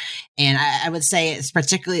had. And I would say it's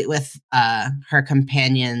particularly with her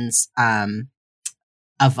companions, Avad,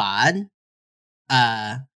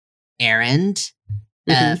 Erend,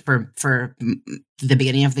 for the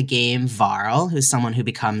beginning of the game, Varl, who's someone who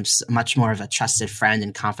becomes much more of a trusted friend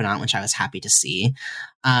and confidant, which I was happy to see.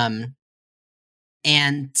 And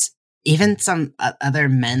even some other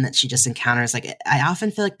men that she just encounters, like I often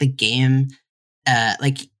feel like the game,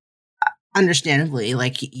 understandably,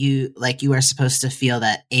 you are supposed to feel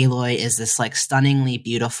that Aloy is this like stunningly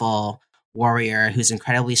beautiful warrior who's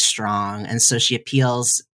incredibly strong, and so she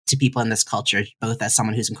appeals to people in this culture both as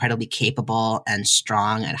someone who's incredibly capable and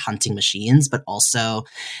strong at hunting machines, but also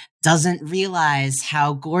doesn't realize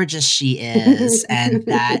how gorgeous she is and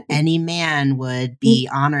that any man would be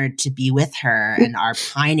honored to be with her and are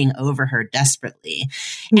pining over her desperately.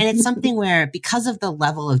 And it's something where, because of the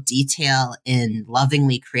level of detail in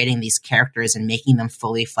lovingly creating these characters and making them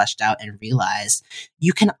fully fleshed out and realized,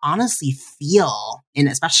 you can honestly feel,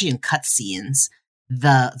 especially in cutscenes,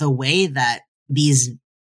 the way that these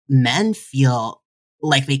men feel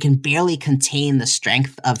like they can barely contain the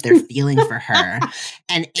strength of their feeling for her.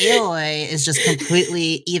 And Aloy is just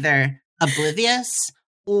completely either oblivious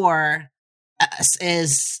or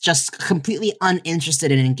is just completely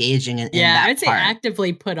uninterested in engaging in that I'd say part.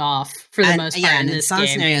 Actively put off for the most part in this game.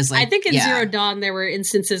 Scenarios, I think in Zero Dawn there were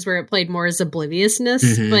instances where it played more as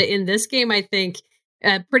obliviousness, but in this game I think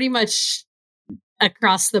pretty much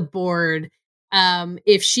across the board,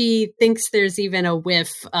 if she thinks there's even a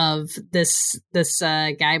whiff of this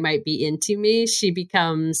guy might be into me, she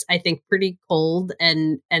becomes, I think, pretty cold,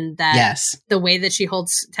 and that the way that she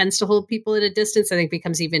tends to hold people at a distance, I think,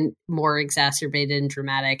 becomes even more exacerbated and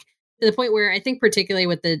dramatic, to the point where I think, particularly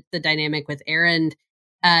with the dynamic with Erend,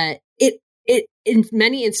 it in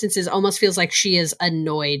many instances almost feels like she is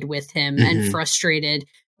annoyed with him and frustrated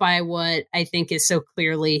by what I think is so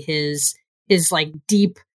clearly his like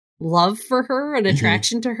deep love for her and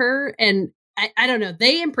attraction to her. And I don't know,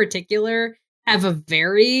 they in particular have a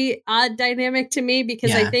very odd dynamic to me,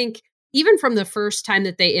 because I think even from the first time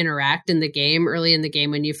that they interact in the game, early in the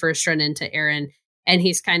game, when you first run into Erend, and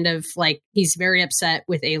he's kind of like, he's very upset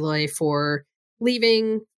with Aloy for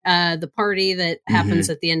leaving the party that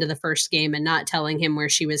happens at the end of the first game and not telling him where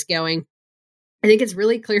she was going. I think it's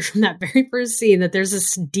really clear from that very first scene that there's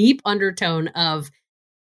this deep undertone of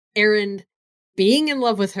Erend being in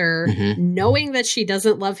love with her, knowing that she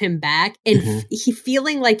doesn't love him back, and he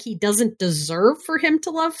feeling like he doesn't deserve for him to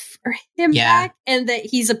love him back, and that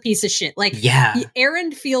he's a piece of shit. Like,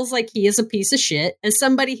 Erend feels like he is a piece of shit. As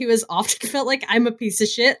somebody who has often felt like I'm a piece of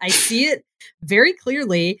shit, I see it very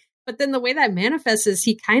clearly. But then the way that manifests is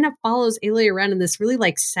he kind of follows Aloy around in this really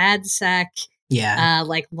like sad sack,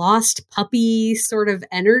 like lost puppy sort of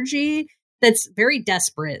energy that's very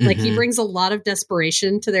desperate. Like, he brings a lot of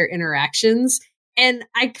desperation to their interactions. And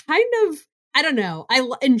I I don't know, I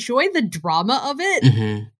enjoy the drama of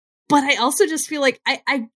it, but I also just feel like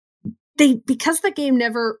because the game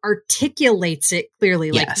never articulates it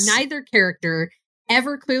clearly, like neither character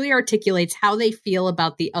ever clearly articulates how they feel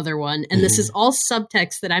about the other one. And this is all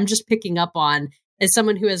subtext that I'm just picking up on as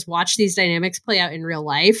someone who has watched these dynamics play out in real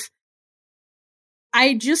life.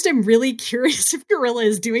 I just am really curious if Guerrilla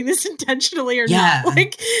is doing this intentionally or not.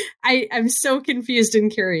 Like, I'm so confused and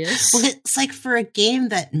curious. Well, it's like, for a game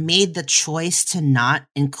that made the choice to not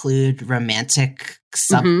include romantic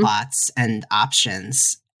subplots and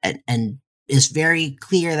options and is very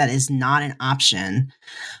clear that is not an option.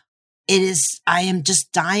 I am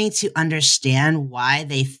just dying to understand why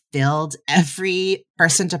they filled every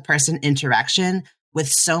person-to-person interaction with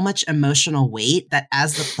so much emotional weight that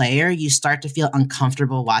as the player, you start to feel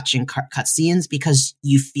uncomfortable watching cutscenes because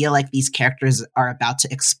you feel like these characters are about to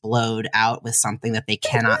explode out with something that they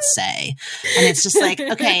cannot say. And it's just like,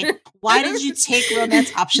 okay, why did you take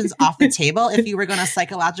romance options off the table if you were going to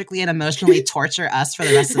psychologically and emotionally torture us for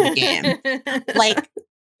the rest of the game? Like,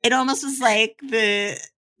 it almost was like the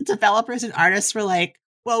developers and artists were like,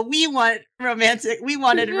 well, we wanted romantic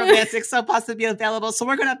subplots to be available, so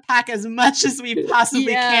we're going to pack as much as we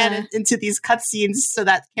possibly can into these cutscenes so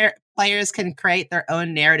that players can create their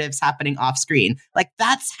own narratives happening off screen. Like,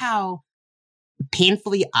 that's how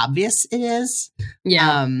painfully obvious it is.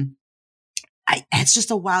 Yeah. It's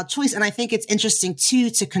just a wild choice. And I think it's interesting,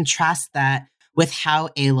 too, to contrast that with how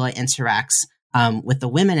Aloy interacts with the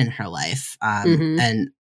women in her life.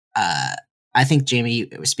 And I think, Jamie, you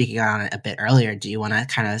were speaking on it a bit earlier. Do you want to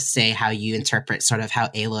kind of say how you interpret sort of how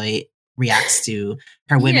Aloy reacts to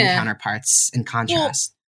her women counterparts in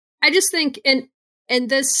contrast? Well, I just think, and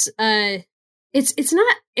this, it's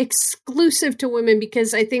not exclusive to women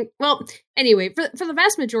because I think, well, anyway, for the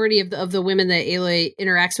vast majority of the women that Aloy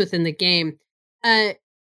interacts with in the game,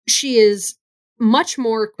 she is much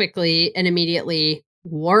more quickly and immediately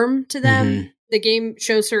warm to them. The game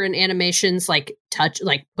shows her in animations like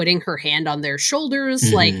putting her hand on their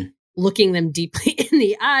shoulders, like looking them deeply in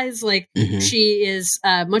the eyes. Like she is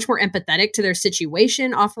much more empathetic to their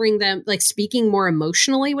situation, offering them, like speaking more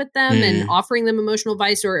emotionally with them and offering them emotional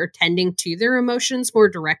advice or tending to their emotions more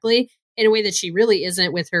directly in a way that she really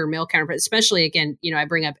isn't with her male counterpart. Especially, again, I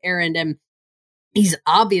bring up Erend, and he's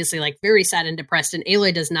obviously like very sad and depressed, and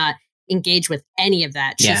Aloy does not engage with any of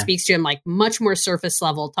that. She speaks to him like much more surface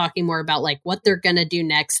level, talking more about like what they're gonna do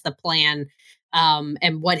next, the plan,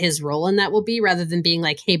 and what his role in that will be, rather than being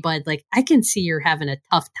like, hey bud, like I can see you're having a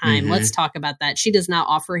tough time, let's talk about that. She does not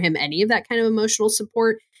offer him any of that kind of emotional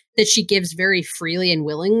support that she gives very freely and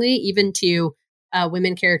willingly, even to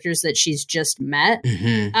women characters that she's just met.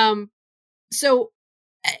 So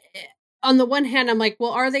on the one hand, I'm like,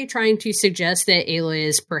 well, are they trying to suggest that Aloy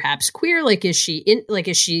is perhaps queer? Like, is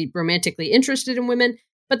she romantically interested in women?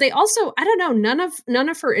 But they also, I don't know, none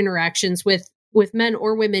of her interactions with men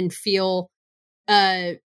or women feel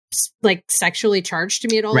like sexually charged to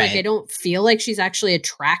me at all. Right. Like, I don't feel like she's actually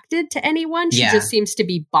attracted to anyone. She just seems to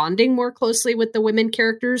be bonding more closely with the women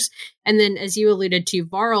characters. And then, as you alluded to,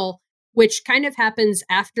 Varl, which kind of happens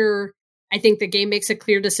after, I think the game makes a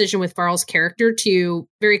clear decision with Varl's character to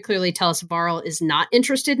very clearly tell us Varl is not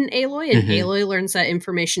interested in Aloy, and Aloy learns that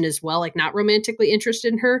information as well, like not romantically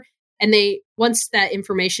interested in her. And once that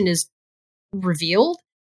information is revealed,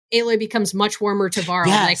 Aloy becomes much warmer to Varl.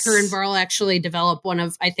 Yes. Like her and Varl actually develop one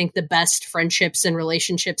of, I think, the best friendships and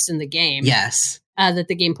relationships in the game. Yes. That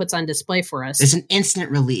the game puts on display for us. There's an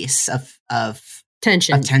instant release of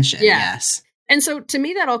tension. Yes. And so to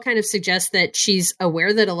me, that all kind of suggests that she's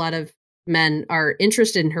aware that a lot of men are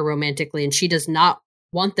interested in her romantically, and she does not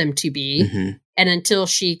want them to be. And until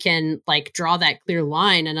she can like draw that clear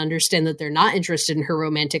line and understand that they're not interested in her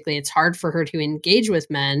romantically, it's hard for her to engage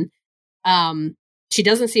with men. She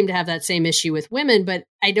doesn't seem to have that same issue with women, but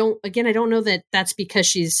I don't know that that's because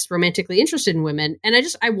she's romantically interested in women. And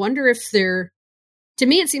I wonder if to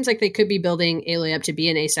me, it seems like they could be building Aloy up to be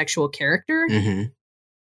an asexual character.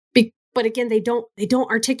 But again, they don't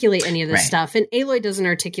articulate any of this stuff, and Aloy doesn't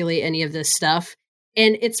articulate any of this stuff.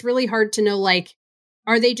 And it's really hard to know, like,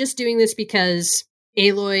 are they just doing this because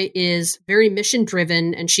Aloy is very mission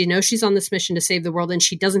driven and she knows she's on this mission to save the world and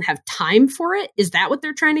she doesn't have time for it? Is that what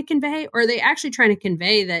they're trying to convey? Or are they actually trying to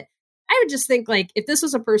convey that? I would just think, like, if this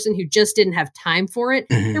was a person who just didn't have time for it,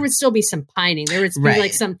 there would still be some pining. There would be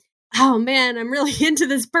like some, oh man, I'm really into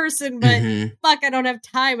this person, but fuck, I don't have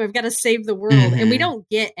time. I've got to save the world. And we don't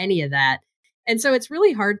get any of that. And so it's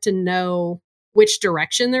really hard to know which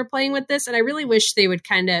direction they're playing with this. And I really wish they would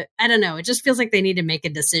kind of, I don't know, it just feels like they need to make a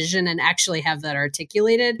decision and actually have that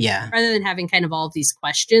articulated. Rather than having kind of all of these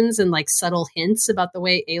questions and like subtle hints about the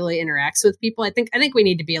way Aloy interacts with people. I think we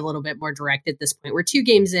need to be a little bit more direct at this point. We're 2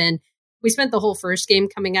 games in. We spent the whole first game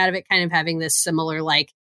coming out of it kind of having this similar,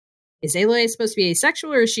 like, is Aloy supposed to be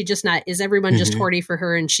asexual, or is she just not? Is everyone just horny for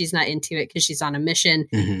her and she's not into it because she's on a mission?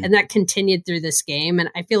 And that continued through this game. And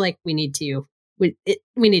I feel like we need to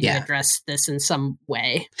address this in some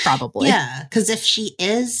way, probably. Yeah, because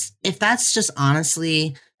if that's just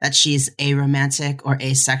honestly that she's aromantic or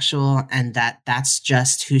asexual and that's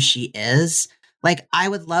just who she is, like, I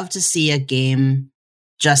would love to see a game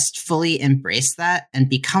just fully embrace that and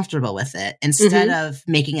be comfortable with it instead of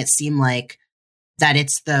making it seem like that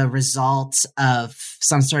it's the result of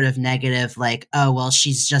some sort of negative, like, oh, well,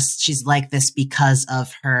 she's like this because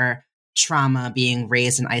of her trauma being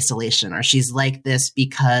raised in isolation, or she's like this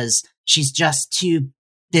because she's just too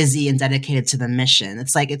busy and dedicated to the mission.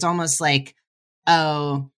 It's like, it's almost like,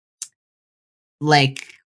 oh, like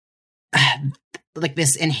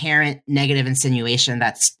this inherent negative insinuation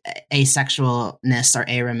that asexualness or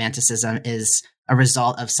aromanticism is a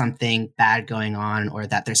result of something bad going on, or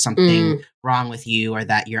that there's something wrong with you, or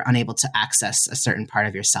that you're unable to access a certain part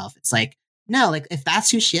of yourself. It's like, no, like if that's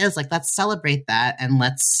who she is, like let's celebrate that, and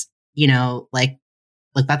let's, you know, like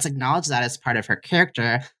let's acknowledge that as part of her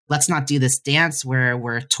character. Let's not do this dance where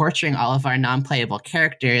we're torturing all of our non-playable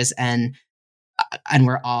characters and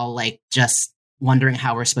we're all like just wondering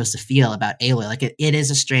how we're supposed to feel about Aloy. Like it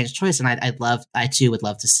is a strange choice, and I too would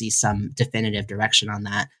love to see some definitive direction on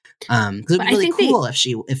that. Because it'd be really cool if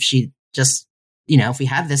she just, you know, if we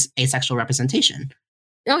have this asexual representation.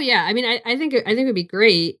 Oh yeah, I mean, I think it'd be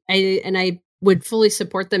great. I would fully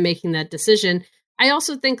support them making that decision. I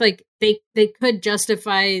also think like they could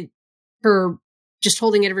justify her just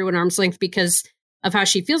holding everyone arm's length because of how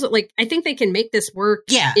she feels it. Like, I think they can make this work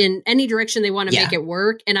in any direction they want to make it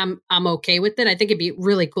work. And I'm okay with it. I think it'd be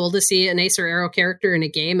really cool to see an Acer Arrow character in a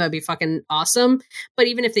game. That'd be fucking awesome. But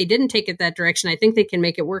even if they didn't take it that direction, I think they can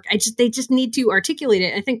make it work. They just need to articulate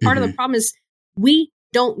it. I think part of the problem is we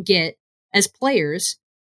don't get, as players,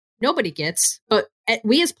 nobody gets, but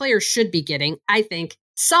we as players should be getting, I think,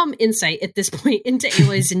 some insight at this point into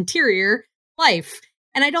Aloy's interior life.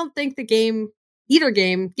 And I don't think either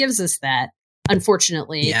game gives us that,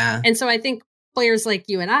 unfortunately. Yeah. And so I think players like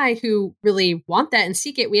you and I who really want that and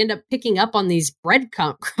seek it, we end up picking up on these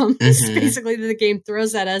breadcrumbs basically that the game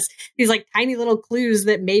throws at us, these like tiny little clues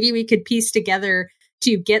that maybe we could piece together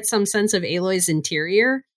to get some sense of Aloy's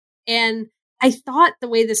interior. And I thought the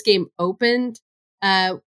way this game opened,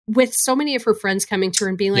 with so many of her friends coming to her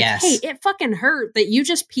and being like, hey, it fucking hurt that you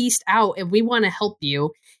just pieced out and we want to help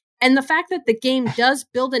you. And the fact that the game does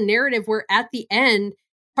build a narrative where at the end,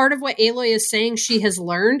 part of what Aloy is saying she has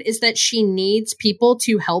learned is that she needs people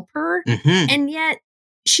to help her. And yet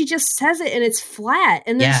she just says it and it's flat.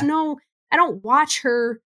 And there's I don't watch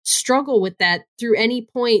her struggle with that through any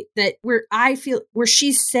point that where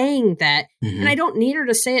she's saying that. And I don't need her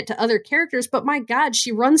to say it to other characters, but my God,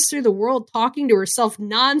 she runs through the world talking to herself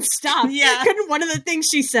nonstop. And one of the things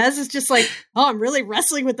she says is just like, oh, I'm really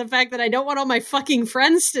wrestling with the fact that I don't want all my fucking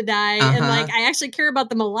friends to die. And like, I actually care about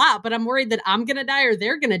them a lot, but I'm worried that I'm going to die or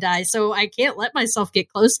they're going to die. So I can't let myself get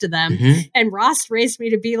close to them. And Ross raised me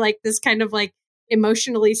to be like this kind of like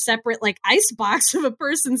emotionally separate, like icebox of a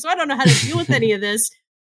person. So I don't know how to deal with any of this.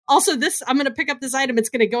 Also, I'm going to pick up this item. It's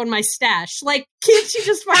going to go in my stash. Like, can't you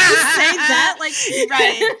just fucking say that? Like,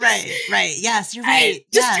 right. Yes, you're right.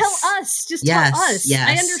 Just tell us. Just tell us. Yes.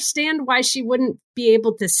 I understand why she wouldn't be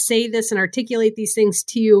able to say this and articulate these things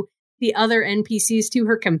to the other NPCs, to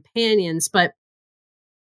her companions. But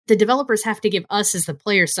the developers have to give us as the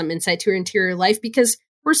players some insight to her interior life because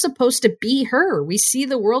we're supposed to be her. We see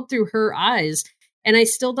the world through her eyes. And I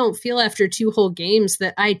still don't feel after 2 whole games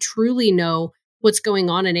that I truly know what's going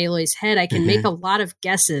on in Aloy's head. I can make a lot of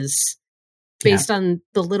guesses based on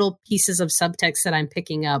the little pieces of subtext that I'm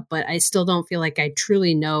picking up, but I still don't feel like I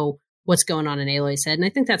truly know what's going on in Aloy's head. And I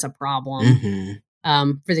think that's a problem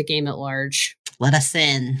for the game at large. Let us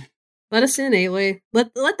in. Let us in, Aloy.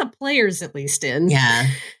 Let the players at least in. Yeah.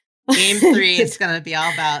 Game 3 is going to be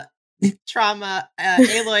all about trauma,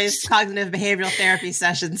 Aloy's cognitive behavioral therapy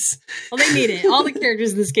sessions. Well, they need it. All the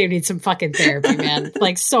characters in this game need some fucking therapy, man.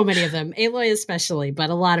 Like so many of them. Aloy especially, but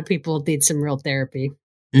a lot of people need some real therapy.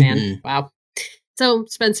 Man, wow. So,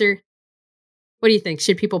 Spencer, what do you think?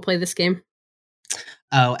 Should people play this game?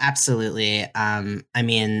 Oh, absolutely. I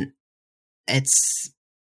mean, it's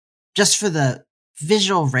just for the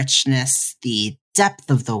visual richness, the depth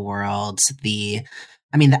of the world, the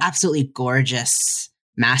absolutely gorgeous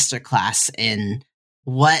masterclass in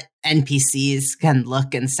what NPCs can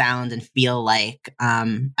look and sound and feel like.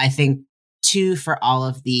 I think too, for all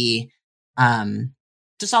of the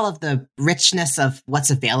just all of the richness of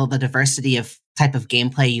what's available, the diversity of type of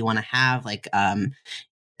gameplay you want to have. Like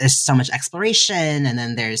there's so much exploration, and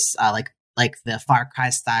then there's like the Far Cry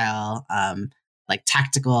style like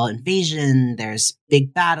tactical invasion. There's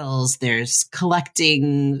big battles. There's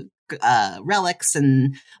collecting relics,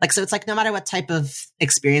 and like, so it's like no matter what type of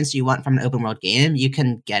experience you want from an open world game, you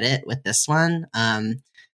can get it with this one. And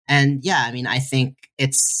And yeah, I mean, I think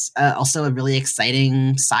it's also a really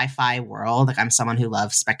exciting sci-fi world. Like, I'm someone who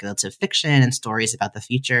loves speculative fiction and stories about the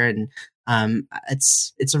future, and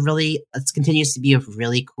it continues to be a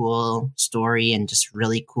really cool story and just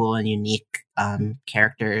really cool and unique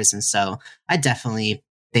characters. And so I definitely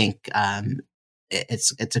think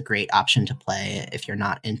it's a great option to play if you're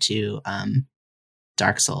not into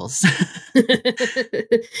Dark Souls.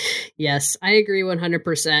 Yes, I agree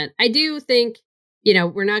 100%. I do think,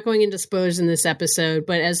 we're not going into spoilers in this episode,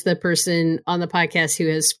 but as the person on the podcast who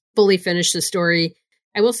has fully finished the story,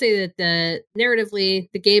 I will say that narratively,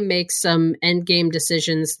 the game makes some end game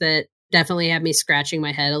decisions that definitely have me scratching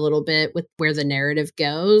my head a little bit with where the narrative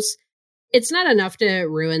goes. It's not enough to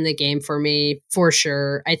ruin the game for me, for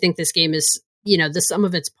sure. I think this game is, the sum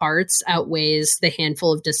of its parts outweighs the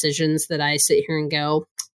handful of decisions that I sit here and go,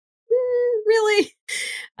 really?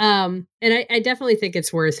 And I definitely think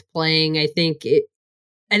it's worth playing. I think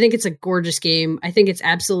it's a gorgeous game. I think it's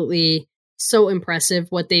absolutely so impressive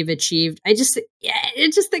what they've achieved. I just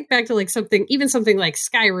think back to something like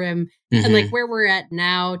Skyrim and like where we're at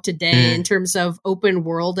now today in terms of open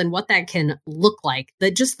world and what that can look like.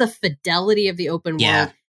 Just the fidelity of the open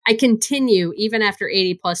world. I continue even after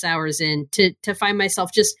 80 plus hours in to find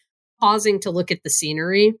myself just pausing to look at the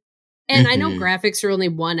scenery. And I know graphics are only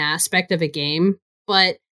one aspect of a game,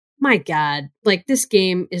 but my God, this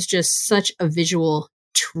game is just such a visual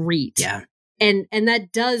treat. Yeah. And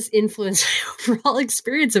that does influence my overall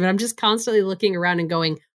experience of it. I'm just constantly looking around and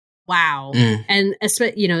going, wow. And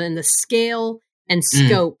especially, and the scale and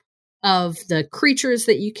scope of the creatures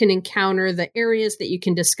that you can encounter, the areas that you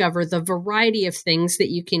can discover, the variety of things that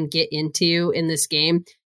you can get into in this game.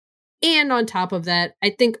 And on top of that, I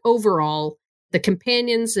think overall, the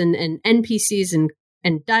companions and NPCs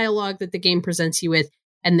and dialogue that the game presents you with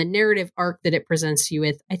and the narrative arc that it presents you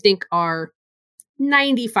with, I think are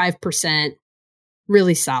 95%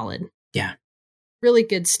 really solid. Yeah. Really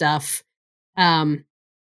good stuff. So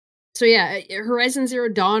yeah, Horizon Zero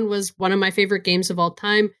Dawn was one of my favorite games of all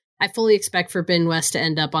time. I fully expect Forbidden West to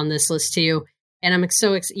end up on this list too. And I'm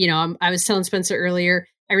so, I was telling Spencer earlier,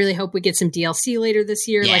 I really hope we get some DLC later this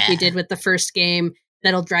year, like we did with the first game.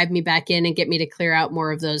 That'll drive me back in and get me to clear out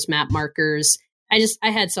more of those map markers.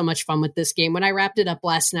 I had so much fun with this game. When I wrapped it up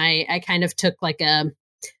last night, I kind of took like a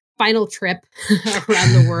final trip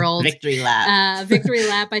around the world. Victory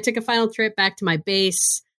lap. I took a final trip back to my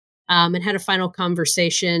base and had a final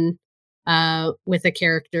conversation with a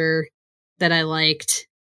character that I liked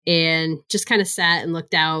and just kind of sat and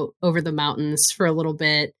looked out over the mountains for a little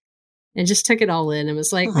bit and just took it all in and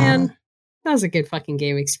was like, man, that was a good fucking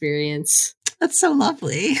game experience. That's so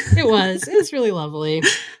lovely. It was really lovely.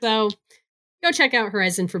 So go check out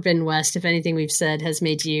Horizon Forbidden West if anything we've said has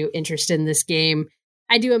made you interested in this game.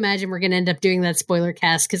 I do imagine we're going to end up doing that spoiler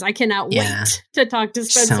cast because I cannot wait to talk to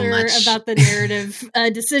Spencer about the narrative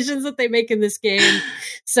decisions that they make in this game.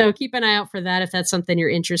 So keep an eye out for that if that's something you're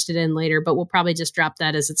interested in later. But we'll probably just drop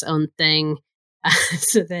that as its own thing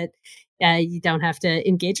so that you don't have to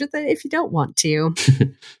engage with it if you don't want to.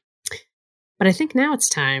 But I think now it's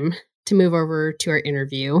time to move over to our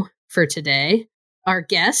interview for today. Our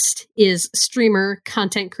guest is streamer,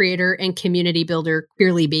 content creator, and community builder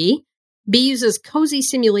Queerly Bee. Bee uses cozy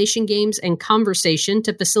simulation games and conversation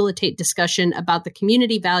to facilitate discussion about the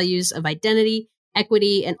community values of identity,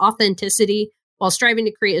 equity, and authenticity while striving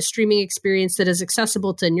to create a streaming experience that is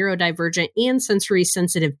accessible to neurodivergent and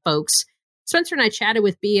sensory-sensitive folks. Spencer and I chatted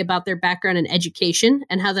with Bee about their background in education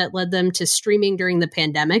and how that led them to streaming during the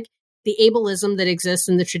pandemic, the ableism that exists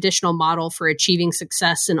in the traditional model for achieving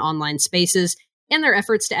success in online spaces, and their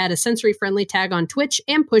efforts to add a sensory-friendly tag on Twitch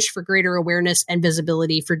and push for greater awareness and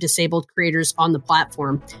visibility for disabled creators on the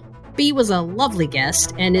platform. Bee was a lovely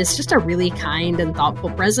guest and is just a really kind and thoughtful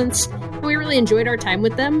presence. We really enjoyed our time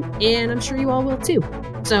with them, and I'm sure you all will too.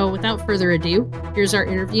 So without further ado, here's our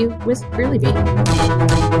interview with Queerly Bee.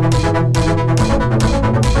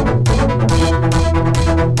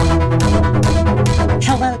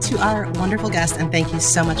 Hello to our wonderful guest, and thank you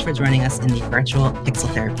so much for joining us in the virtual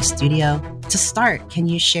Pixel Therapy studio. To start, can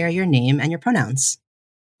you share your name and your pronouns?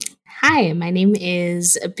 Hi, my name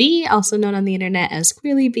is Bee, also known on the internet as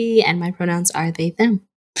Queerly Bee, and my pronouns are they, them.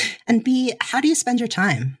 And Bee, how do you spend your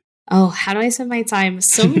time? Oh, how do I spend my time?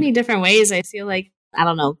 So many different ways. I feel like, I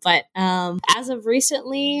don't know, but as of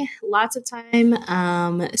recently, lots of time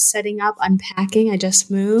setting up, unpacking. I just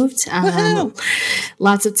moved.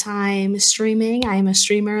 Lots of time streaming. I am a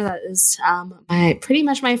streamer. That is pretty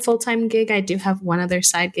much my full-time gig. I do have one other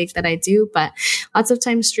side gig that I do, but lots of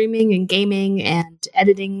time streaming and gaming and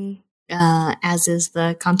editing as is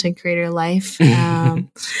the content creator life.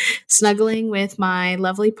 Snuggling with my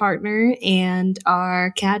lovely partner and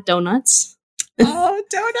our cat Donuts. Oh,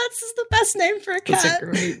 Donuts is the best name for a cat. That's a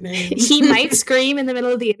great name. He might scream in the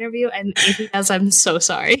middle of the interview, and if he does, I'm so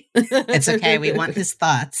sorry. It's okay. We want his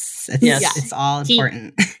thoughts. It's all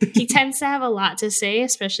important. He tends to have a lot to say,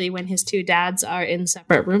 especially when his two dads are in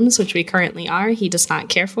separate rooms, which we currently are. He does not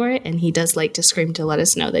care for it, and he does like to scream to let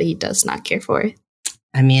us know that he does not care for it.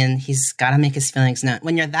 I mean, he's got to make his feelings known.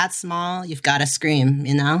 When you're that small, you've got to scream,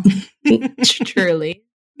 you know? Truly.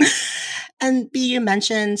 And B, you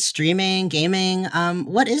mentioned streaming, gaming.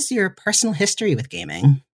 What is your personal history with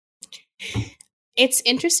gaming? It's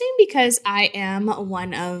interesting because I am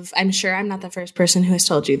I'm sure I'm not the first person who has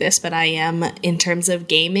told you this, but I am, in terms of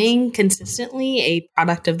gaming, consistently a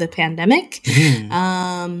product of the pandemic.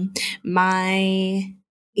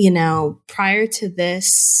 Prior to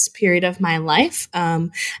this period of my life,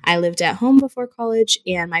 I lived at home before college,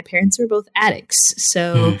 and my parents were both addicts.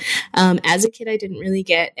 So as a kid, I didn't really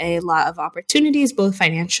get a lot of opportunities, both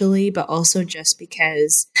financially, but also just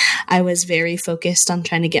because I was very focused on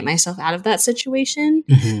trying to get myself out of that situation.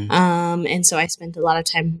 And so I spent a lot of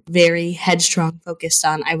time very headstrong, focused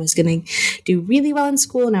on I was going to do really well in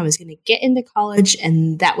school, and I was going to get into college,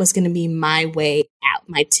 and that was going to be my way out,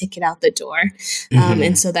 my ticket out the door.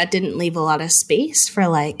 And so that didn't leave a lot of space for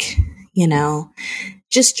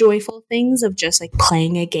just joyful things of just like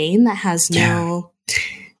playing a game that has no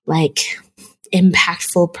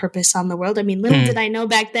impactful purpose on the world. I mean, little did I know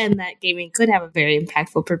back then that gaming could have a very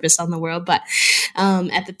impactful purpose on the world. But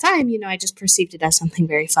at the time, I just perceived it as something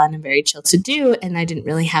very fun and very chill to do. And I didn't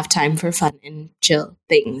really have time for fun and chill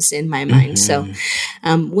things in my mind. So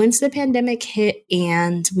once the pandemic hit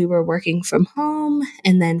and we were working from home,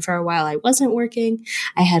 and then for a while I wasn't working,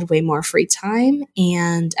 I had way more free time,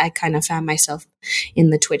 and I kind of found myself in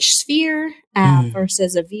the Twitch sphere first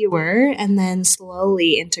as a viewer, and then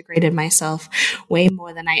slowly integrated myself way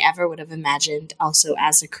more than I ever would have imagined, also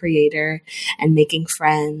as a creator and making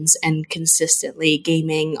friends and consistently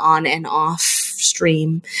gaming on and off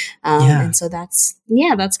stream. And so that's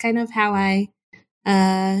kind of how I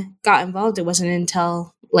got involved. It wasn't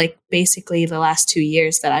until basically the last 2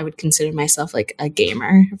 years that I would consider myself like a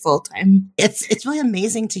gamer full time. It's really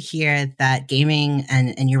amazing to hear that gaming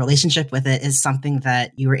and your relationship with it is something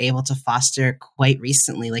that you were able to foster quite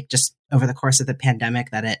recently, like just over the course of the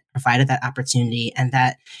pandemic, that it provided that opportunity. And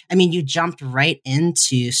that, I mean, you jumped right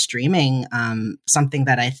into streaming, something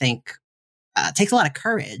that I think takes a lot of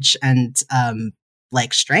courage and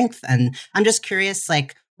strength. And I'm just curious,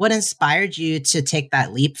 what inspired you to take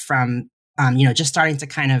that leap from just starting to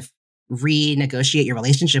kind of renegotiate your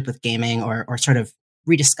relationship with gaming, or sort of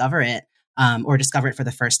rediscover it, or discover it for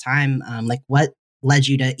the first time? What led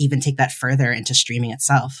you to even take that further into streaming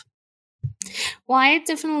itself? Well, I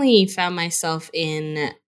definitely found myself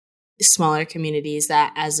in smaller communities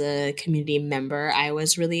that, as a community member, I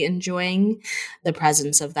was really enjoying the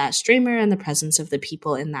presence of that streamer and the presence of the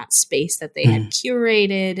people in that space that they had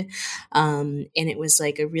curated. And it was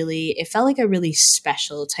it felt like a really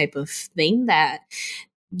special type of thing that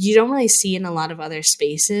you don't really see in a lot of other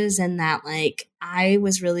spaces. And that I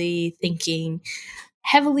was really thinking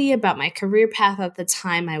heavily about my career path at the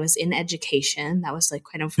time. I was in education. That was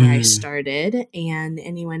kind of where I started. And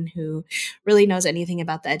anyone who really knows anything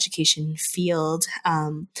about the education field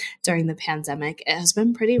during the pandemic, it has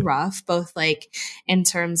been pretty rough, both in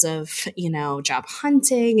terms of, job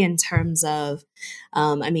hunting, in terms of,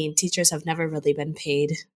 teachers have never really been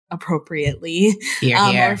paid appropriately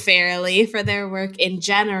or fairly for their work in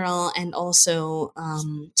general. And also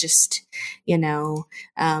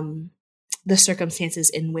the circumstances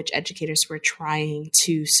in which educators were trying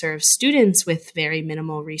to serve students with very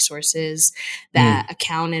minimal resources that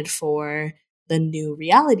accounted for the new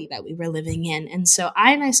reality that we were living in. And so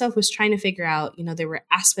I myself was trying to figure out, there were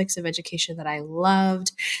aspects of education that I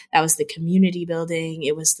loved. That was the community building.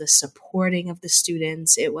 It was the supporting of the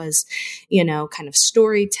students. It was, kind of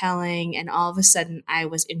storytelling. And all of a sudden I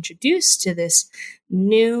was introduced to this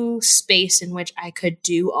new space in which I could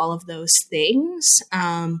do all of those things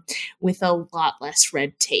with a lot less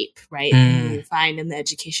red tape, right? And you find in the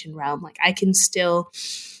education realm, I can still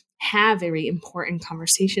have very important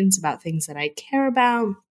conversations about things that I care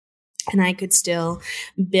about. And I could still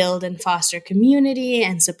build and foster community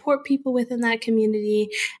and support people within that community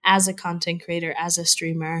as a content creator, as a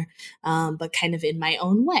streamer, but kind of in my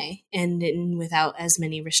own way and without as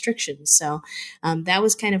many restrictions. So that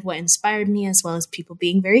was kind of what inspired me, as well as people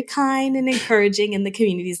being very kind and encouraging in the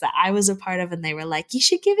communities that I was a part of. And they were like, you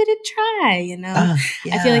should give it a try,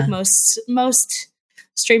 I feel like most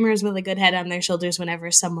streamers with a good head on their shoulders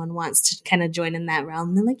whenever someone wants to kind of join in that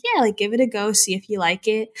realm. They're like, yeah, like give it a go, see if you like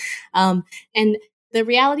it. And the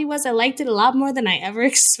reality was I liked it a lot more than I ever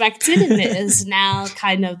expected. And it is now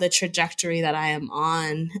kind of the trajectory that I am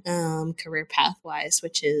on, career path wise,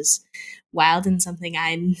 which is wild and something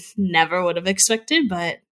I never would have expected,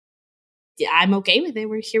 but yeah, I'm okay with it.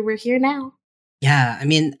 We're here now. Yeah. I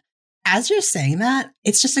mean, as you're saying that,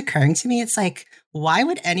 it's just occurring to me. It's like, why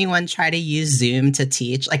would anyone try to use Zoom to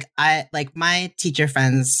teach? Like my teacher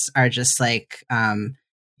friends are just like, it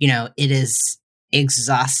is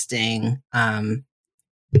exhausting.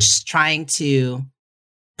 Just trying to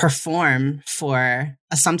perform for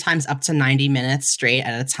sometimes up to 90 minutes straight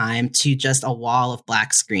at a time to just a wall of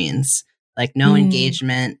black screens, like no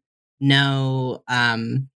engagement, no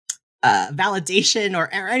validation or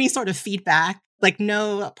any sort of feedback, like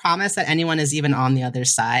no promise that anyone is even on the other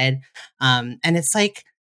side. And it's like,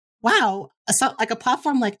 wow, so like a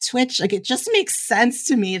platform like Twitch, like it just makes sense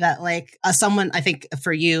to me that like someone, I think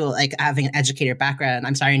for you, like having an educator background,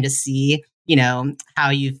 I'm starting to see, how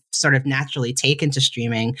you've sort of naturally taken to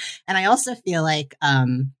streaming. And I also feel like, I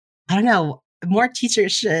don't know, more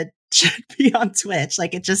teachers should be on Twitch.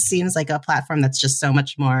 Like it just seems like a platform that's just so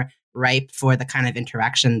much more ripe for the kind of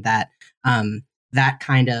interaction that that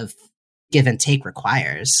kind of give and take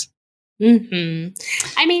requires.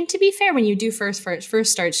 I mean, to be fair, when you do first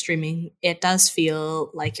start streaming, it does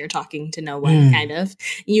feel like you're talking to no one, kind of.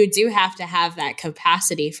 You do have to have that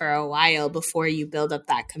capacity for a while before you build up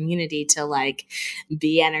that community to like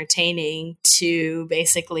be entertaining, to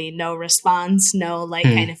basically no response, no like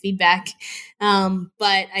kind of feedback.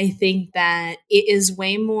 But I think that it is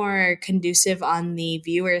way more conducive on the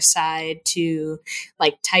viewer side to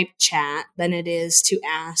like type chat than it is to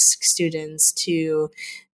ask students to,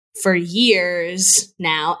 for years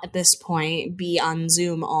now at this point, be on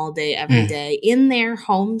Zoom all day, every day in their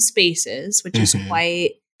home spaces, which is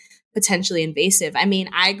quite potentially invasive. I mean,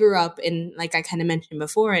 I grew up in, like I kind of mentioned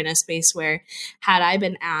before, in a space where had I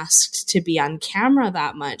been asked to be on camera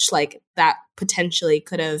that much, like that potentially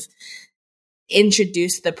could have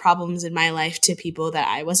introduced the problems in my life to people that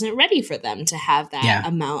I wasn't ready for them to have that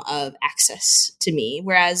amount of access to me.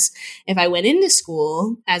 Whereas if I went into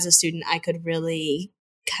school as a student, I could really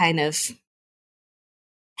kind of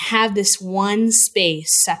have this one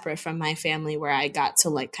space separate from my family where I got to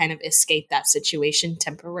like kind of escape that situation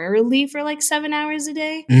temporarily for like 7 hours a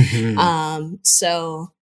day.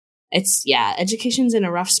 So it's, education's in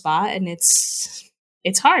a rough spot, and it's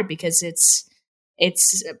hard because it's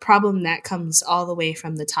a problem that comes all the way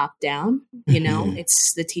from the top down.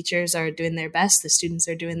 It's the teachers are doing their best, the students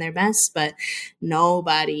are doing their best, but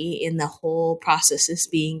nobody in the whole process is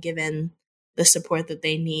being given the support that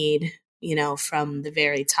they need, from the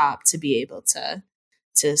very top to be able to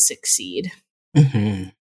succeed.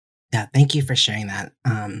 Yeah, thank you for sharing that.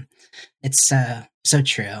 It's so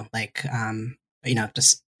true. Like,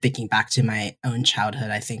 just thinking back to my own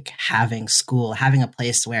childhood, I think having school, having a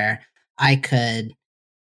place where I could,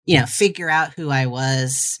 figure out who I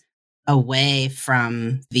was away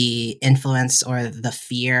from the influence or the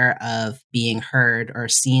fear of being heard or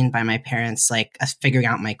seen by my parents, like figuring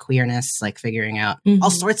out my queerness, like figuring out all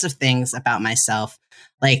sorts of things about myself.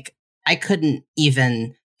 Like I couldn't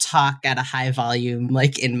even talk at a high volume,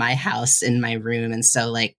 like in my house, in my room. And so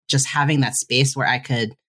like just having that space where I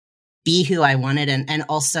could be who I wanted and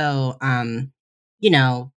also,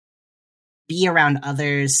 be around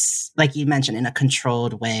others, like you mentioned, in a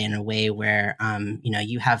controlled way, in a way where,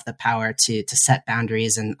 you have the power to set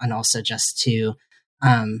boundaries and also just to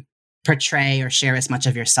portray or share as much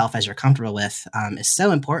of yourself as you're comfortable with is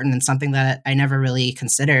so important, and something that I never really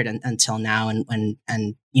considered until now. And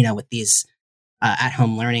with these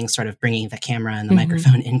at-home learning, sort of bringing the camera and the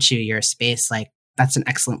microphone into your space, like that's an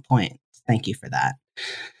excellent point. Thank you for that.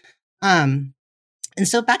 And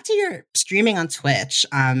so back to your streaming on Twitch,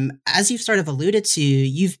 as you've sort of alluded to,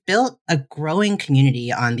 you've built a growing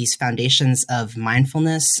community on these foundations of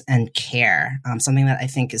mindfulness and care, something that I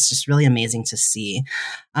think is just really amazing to see.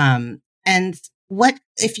 And what,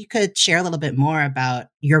 if you could share a little bit more about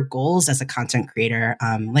your goals as a content creator,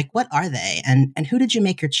 like what are they, and who did you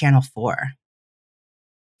make your channel for?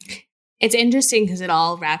 It's interesting because it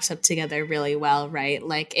all wraps up together really well, right?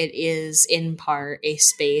 Like it is in part a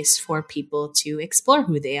space for people to explore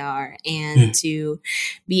who they are and to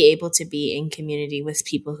be able to be in community with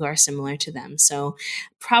people who are similar to them. So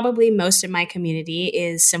probably most of my community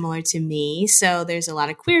is similar to me. So there's a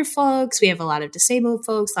lot of queer folks. We have a lot of disabled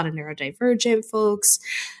folks, a lot of neurodivergent folks,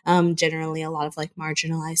 generally a lot of like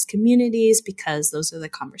marginalized communities, because those are the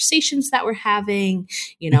conversations that we're having.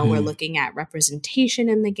 We're looking at representation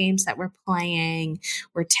in the games that we're we're playing.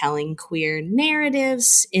 We're telling queer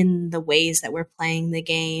narratives in the ways that we're playing the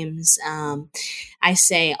games. I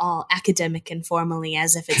say all academic and formally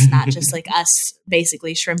as if it's not just like us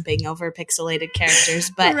basically shrimping over pixelated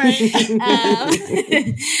characters, but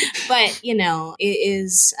but you know, it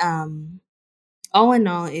is all in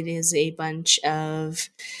all, it is a bunch of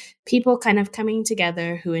people kind of coming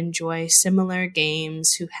together who enjoy similar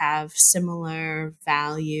games, who have similar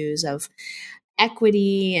values of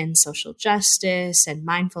equity and social justice and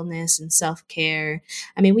mindfulness and self-care.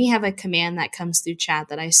 I mean, we have a command that comes through chat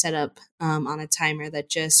that I set up on a timer that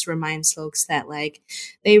just reminds folks that like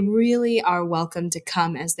they really are welcome to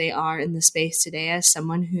come as they are in the space today, as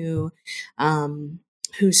someone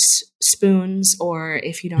whose spoons, or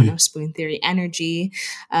if you don't know spoon theory, energy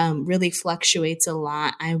really fluctuates a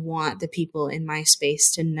lot. I want the people in my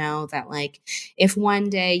space to know that like if one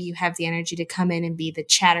day you have the energy to come in and be the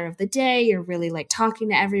chatter of the day, you're really like talking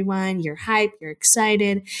to everyone, you're hyped, you're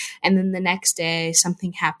excited, and then the next day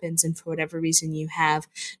something happens and for whatever reason you have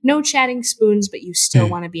no chatting spoons, but you still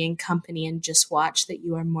want to be in company and just watch, that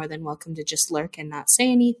you are more than welcome to just lurk and not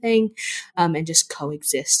say anything and just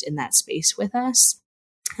coexist in that space with us.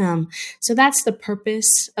 So that's the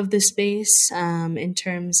purpose of the space. In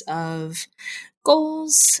terms of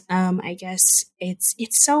goals, I guess it's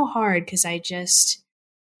so hard because I just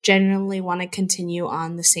generally want to continue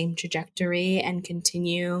on the same trajectory and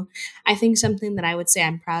continue. I think something that I would say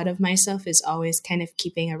I'm proud of myself is always kind of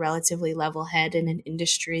keeping a relatively level head in an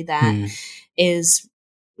industry that is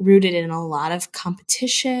rooted in a lot of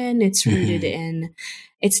competition. It's rooted in,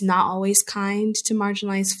 it's not always kind to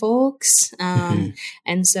marginalized folks.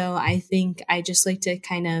 And so I think I just like to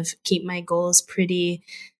kind of keep my goals pretty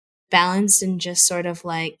balanced and just sort of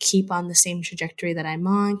like keep on the same trajectory that I'm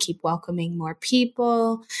on, keep welcoming more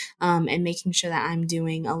people, and making sure that I'm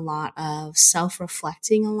doing a lot of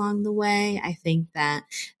self-reflecting along the way. I think that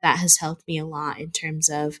that has helped me a lot in terms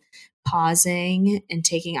of pausing and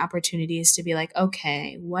taking opportunities to be like,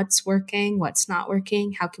 okay, what's working? What's not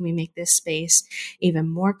working? How can we make this space even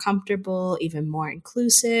more comfortable, even more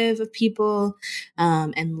inclusive of people,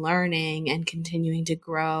 and learning and continuing to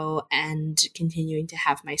grow and continuing to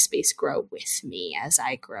have my space grow with me as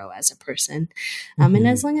I grow as a person. And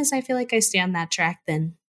as long as I feel like I stay on that track,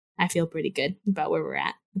 then I feel pretty good about where we're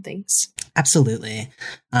at with things. Absolutely.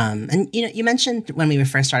 And you know, you mentioned when we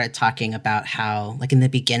first started talking about how, like in the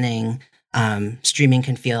beginning, streaming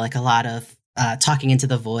can feel like a lot of talking into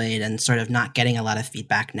the void and sort of not getting a lot of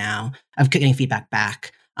feedback now, of getting feedback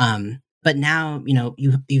back. But now, you know,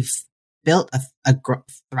 you've built a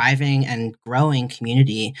thriving and growing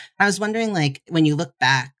community. I was wondering, like, when you look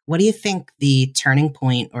back, what do you think the turning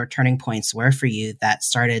point or turning points were for you that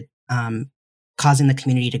started causing the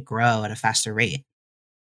community to grow at a faster rate?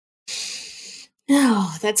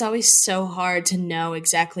 Oh, that's always so hard to know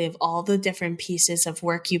exactly of all the different pieces of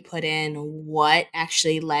work you put in, what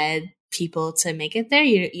actually led people to make it there.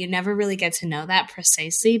 You never really get to know that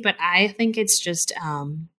precisely, but I think it's just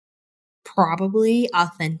probably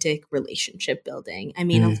authentic relationship building. I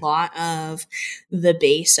mean, a lot of the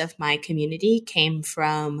base of my community came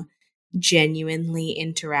from genuinely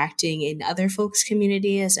interacting in other folks'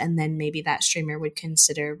 communities, and then maybe that streamer would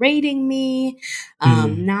consider rating me.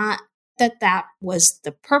 Not that was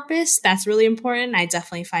the purpose. That's really important. I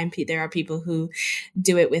definitely find there are people who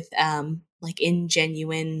do it with like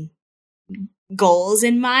ingenuine goals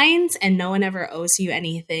in mind, and no one ever owes you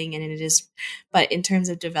anything. And it is, but in terms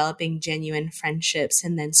of developing genuine friendships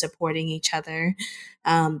and then supporting each other,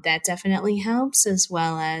 that definitely helps, as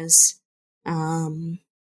well as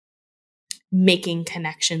making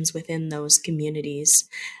connections within those communities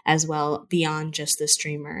as well, beyond just the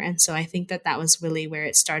streamer. And so I think that was really where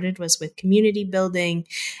it started, was with community building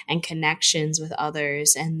and connections with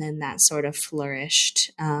others. And then that sort of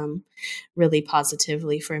flourished really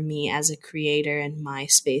positively for me as a creator in my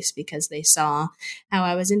space, because they saw how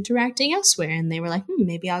I was interacting elsewhere and they were like,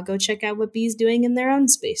 maybe I'll go check out what Bee's doing in their own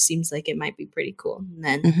space. Seems like it might be pretty cool.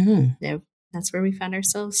 And then that's where we found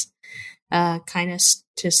ourselves kind of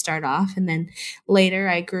to start off. And then later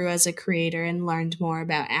I grew as a creator and learned more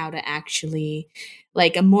about how to actually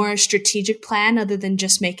like a more strategic plan other than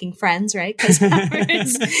just making friends, right? Because at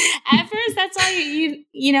first that's all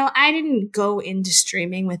you know, I didn't go into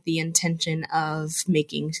streaming with the intention of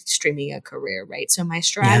making streaming a career, right? So my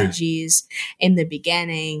strategies in the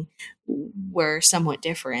beginning were somewhat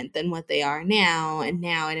different than what they are now. And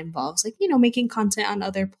now it involves like, you know, making content on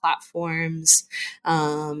other platforms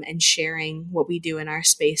and sharing what we do in our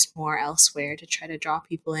space more elsewhere to try to draw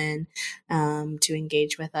people in to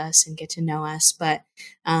engage with us and get to know us. But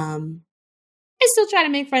I still try to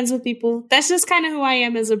make friends with people. That's just kind of who I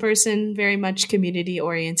am as a person. Very much community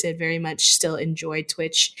oriented, very much still enjoy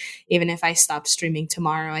Twitch. Even if I stopped streaming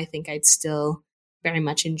tomorrow, I think I'd still very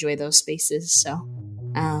much enjoy those spaces. So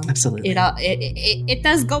absolutely. It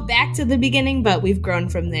does go back to the beginning, but we've grown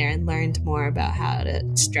from there and learned more about how to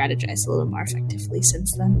strategize a little more effectively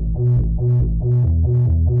since then.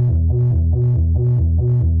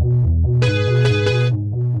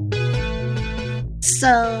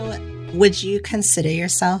 So, would you consider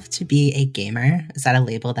yourself to be a gamer? Is that a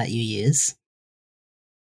label that you use?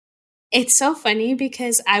 It's so funny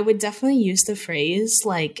because I would definitely use the phrase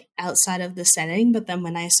like outside of the setting. But then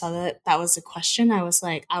when I saw that was a question, I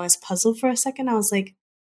was puzzled for a second. I was like,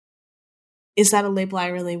 is that a label I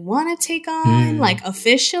really want to take on? Like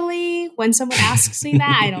officially when someone asks me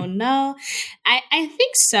that, I don't know. I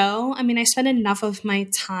think so. I mean, I spend enough of my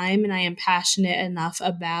time and I am passionate enough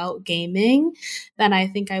about gaming that I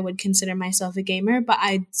think I would consider myself a gamer, but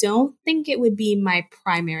I don't think it would be my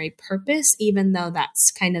primary purpose, even though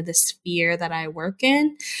that's kind of the sphere that I work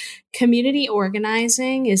in. Community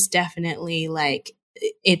organizing is definitely like,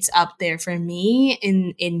 it's up there for me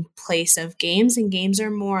in place of games, and games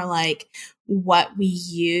are more like what we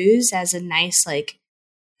use as a nice like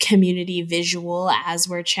community visual as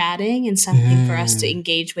we're chatting and something for us to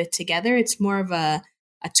engage with together. It's more of a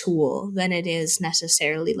tool than it is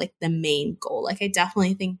necessarily like the main goal. Like I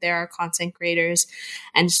definitely think there are content creators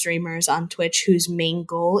and streamers on Twitch whose main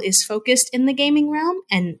goal is focused in the gaming realm,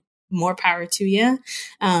 and more power to you.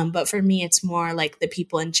 But for me, it's more like the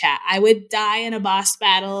people in chat. I would die in a boss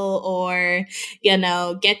battle or,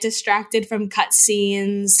 get distracted from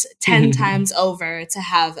cutscenes 10 times over to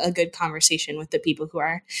have a good conversation with the people who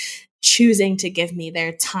are choosing to give me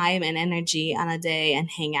their time and energy on a day and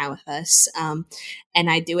hang out with us. And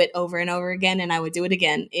I do it over and over again, and I would do it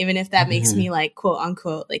again, even if that makes me like, quote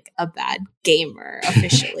unquote, like a bad gamer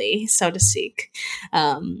officially, so to speak.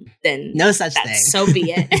 Then no such thing. So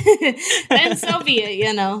be it. Then so be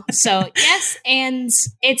it, So yes, and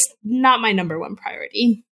it's not my number one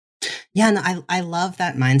priority. Yeah, no, I love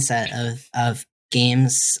that mindset of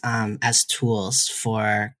games as tools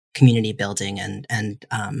for community building and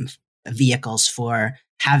vehicles for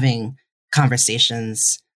having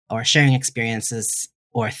conversations or sharing experiences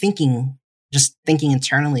or thinking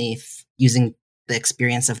internally using the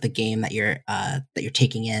experience of the game that you're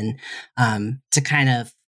taking in to kind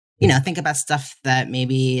of think about stuff that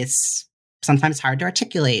maybe it's sometimes hard to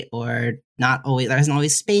articulate or not always, there isn't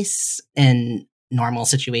always space in normal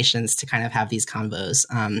situations to kind of have these convos.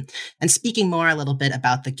 And speaking more a little bit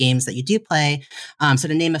about the games that you do play, so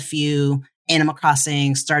to name a few: Animal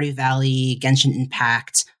Crossing, Stardew Valley, Genshin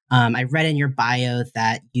Impact. I read in your bio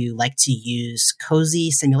that you like to use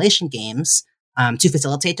cozy simulation games to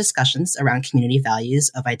facilitate discussions around community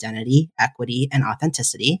values of identity, equity, and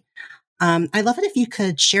authenticity. I'd love it if you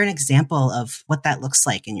could share an example of what that looks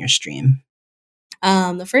like in your stream.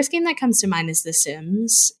 The first game that comes to mind is The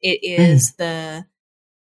Sims. It is the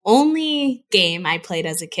only game I played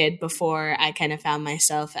as a kid before I kind of found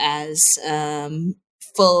myself as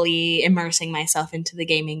fully immersing myself into the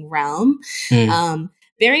gaming realm.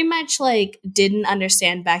 Very much like didn't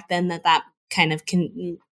understand back then that kind of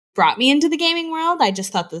brought me into the gaming world. I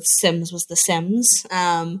just thought The Sims was The Sims.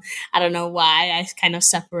 I don't know why I kind of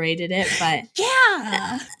separated it, but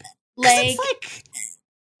yeah, like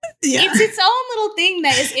it's its own little thing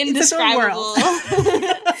that is indescribable.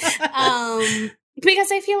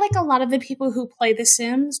 Because I feel like a lot of the people who play The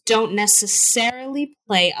Sims don't necessarily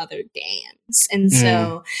play other games. And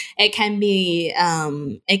so it can be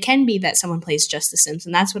that someone plays just The Sims.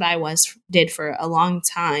 And that's what I did for a long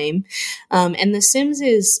time. And The Sims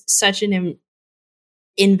is such an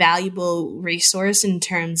invaluable resource in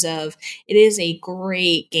terms of it is a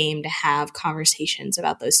great game to have conversations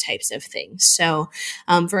about those types of things. So,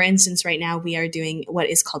 for instance, right now we are doing what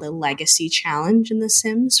is called a legacy challenge in The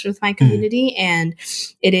Sims with my community. And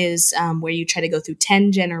it is where you try to go through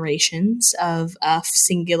 10 generations of a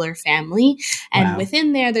singular family. And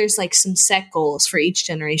within there's like some set goals for each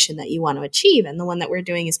generation that you want to achieve. And the one that we're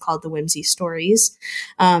doing is called the Whimsy Stories.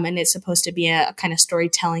 And it's supposed to be a kind of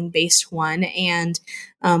storytelling based one. And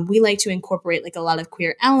we like to incorporate like a lot of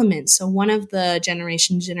queer elements. So one of the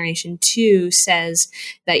generation 2 says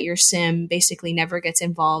that your sim basically never gets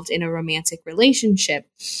involved in a romantic relationship.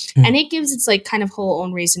 And it gives its like kind of whole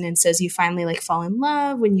own reason and says you finally like fall in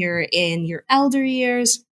love when you're in your elder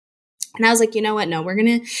years. And I was like, you know what? No,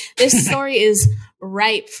 this story is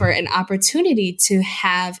ripe for an opportunity to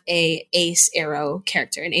have a ace aro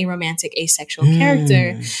character, an aromantic asexual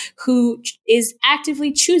character who is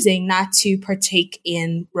actively choosing not to partake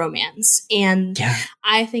in romance. And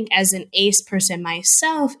I think as an ace person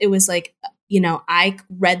myself, it was like, I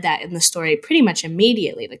read that in the story pretty much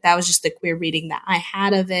immediately. Like that was just the queer reading that I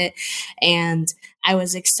had of it. And I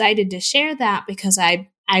was excited to share that because I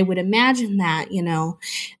would imagine that,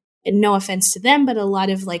 and no offense to them, but a lot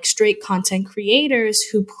of like straight content creators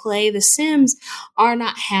who play The Sims are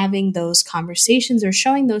not having those conversations or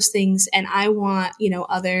showing those things. And I want,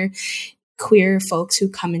 other queer folks who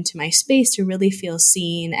come into my space to really feel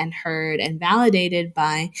seen and heard and validated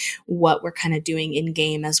by what we're kind of doing in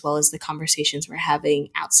game, as well as the conversations we're having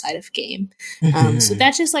outside of game. So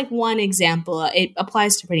that's just like one example. It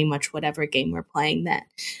applies to pretty much whatever game we're playing, that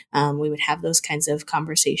we would have those kinds of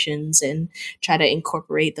conversations and try to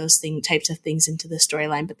incorporate those types of things into the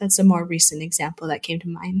storyline. But that's a more recent example that came to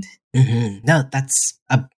mind. No, that's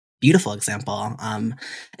a beautiful example.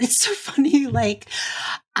 It's so funny. Like,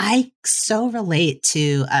 I so relate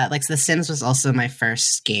to like The Sims was also my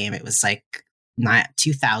first game. It was like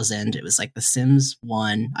 2000. It was like The Sims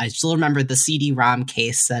 1. I still remember the CD-ROM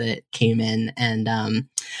case that it came in, and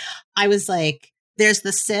I was like, there's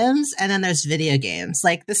The Sims and then there's video games.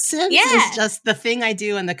 Like The Sims is just the thing I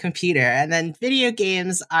do on the computer, and then video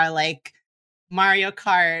games are like Mario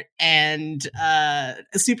Kart and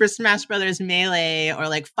Super Smash Brothers Melee, or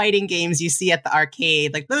like fighting games you see at the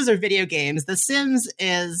arcade. Like those are video games. The Sims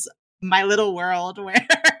is my little world where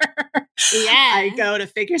I go to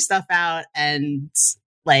figure stuff out and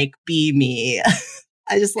like be me.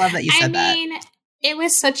 I just love that you said that. It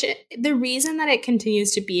was the reason that it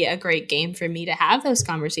continues to be a great game for me to have those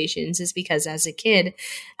conversations is because as a kid,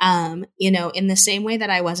 in the same way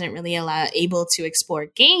that I wasn't really able to explore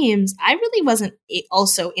games, I really wasn't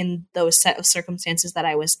also in those set of circumstances that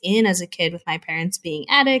I was in as a kid, with my parents being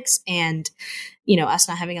addicts and, us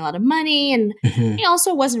not having a lot of money. And I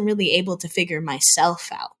also wasn't really able to figure myself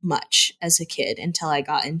out much as a kid until I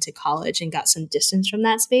got into college and got some distance from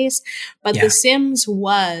that space. But The Sims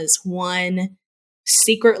was one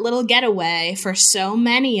secret little getaway for so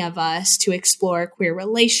many of us to explore queer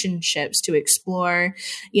relationships, to explore,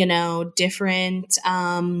 different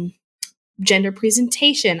gender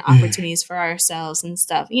presentation opportunities for ourselves and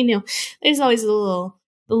stuff. There's always the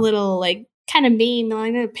little like kind of meme,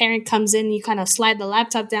 like a parent comes in, you kind of slide the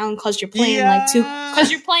laptop down because you're playing like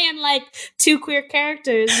two queer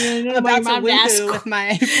characters. About to woohoo with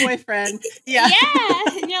my boyfriend. Yeah.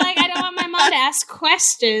 And you're like, I don't want my mom to ask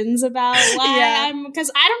questions about why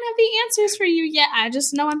because I don't have the answers for you yet. I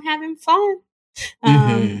just know I'm having fun.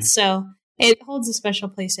 So it holds a special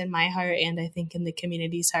place in my heart, and I think in the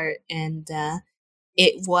community's heart. And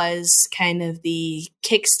it was kind of the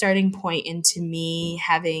kick-starting point into me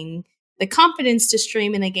having the confidence to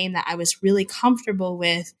stream in a game that I was really comfortable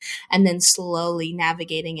with, and then slowly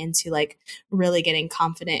navigating into like really getting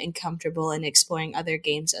confident and comfortable and exploring other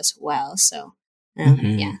games as well. So,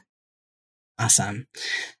 Awesome.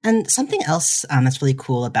 And something else that's really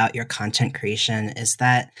cool about your content creation is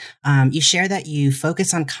that you share that you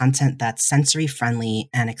focus on content that's sensory friendly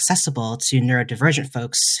and accessible to neurodivergent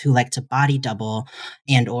folks who like to body double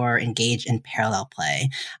and or engage in parallel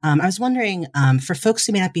play. I was wondering, for folks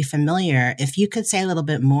who may not be familiar, if you could say a little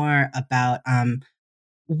bit more about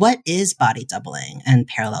what is body doubling and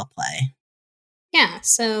parallel play? Yeah,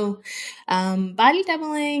 so body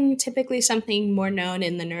doubling, typically something more known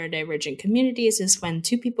in the neurodivergent communities, is when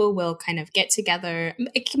two people will kind of get together.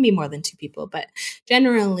 It can be more than two people, but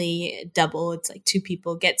generally double. It's like two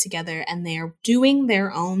people get together and they're doing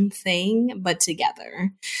their own thing, but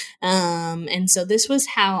together. And so this was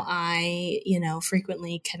how I,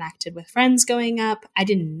 frequently connected with friends growing up. I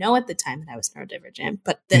didn't know at the time that I was neurodivergent,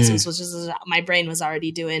 but this was just, my brain was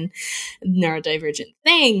already doing neurodivergent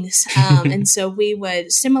things. And so we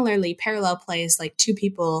would similarly parallel plays, like two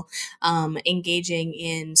people engaging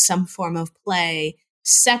in some form of play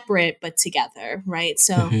separate but together, right?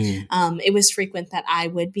 So it was frequent that I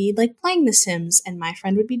would be like playing The Sims and my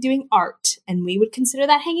friend would be doing art, and we would consider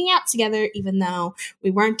that hanging out together even though we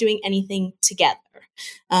weren't doing anything together.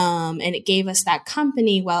 And it gave us that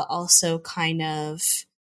company while also kind of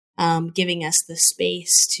giving us the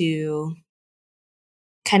space to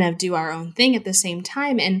kind of do our own thing at the same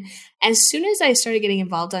time. And as soon as I started getting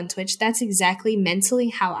involved on Twitch, that's exactly mentally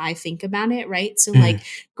how I think about it, right? So like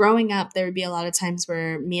growing up, there would be a lot of times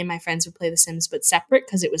where me and my friends would play The Sims, but separate,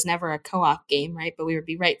 because it was never a co-op game, right? But we would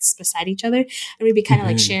be right beside each other, and we'd be kind of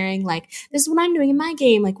like sharing, like, this is what I'm doing in my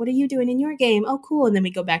game. Like, what are you doing in your game? Oh, cool. And then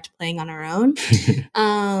we go back to playing on our own.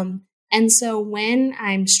 And so when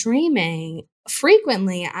I'm streaming,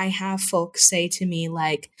 frequently I have folks say to me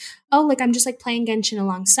like, oh, like I'm just like playing Genshin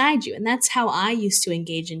alongside you. And that's how I used to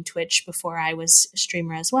engage in Twitch before I was a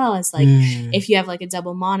streamer as well. As like, if you have like a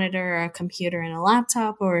double monitor or a computer and a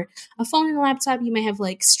laptop or a phone and a laptop, you may have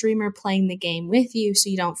like streamer playing the game with you so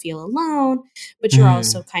you don't feel alone, but you're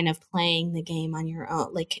also kind of playing the game on your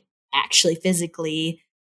own, like actually physically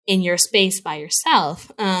in your space by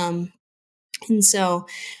yourself. And so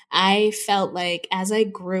I felt like as I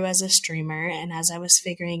grew as a streamer and as I was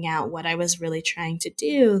figuring out what I was really trying to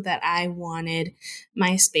do, that I wanted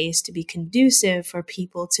my space to be conducive for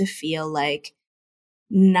people to feel like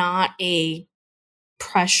not a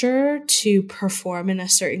pressure to perform in a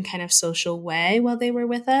certain kind of social way while they were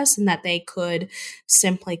with us, and that they could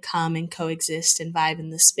simply come and coexist and vibe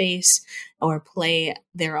in the space or play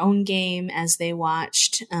their own game as they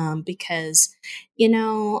watched. Because, you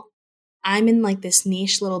know, I'm in like this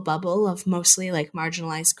niche little bubble of mostly like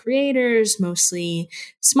marginalized creators, mostly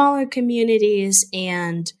smaller communities.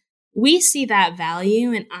 And we see that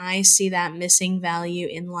value, and I see that missing value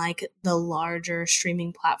in like the larger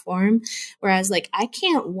streaming platform. Whereas like I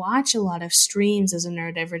can't watch a lot of streams as a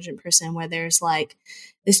neurodivergent person where there's like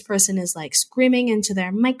this person is like screaming into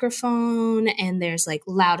their microphone and there's like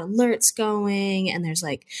loud alerts going and there's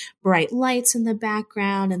like bright lights in the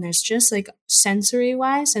background and there's just like sensory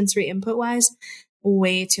input wise,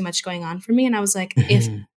 way too much going on for me. And I was like, if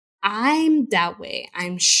I'm that way,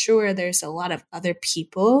 I'm sure there's a lot of other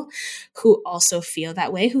people who also feel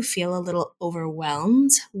that way, who feel a little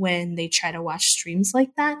overwhelmed when they try to watch streams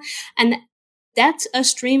like that. And that's a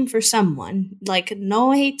stream for someone. Like,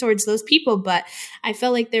 no hate towards those people, but I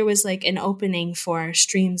felt like there was like an opening for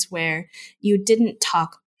streams where you didn't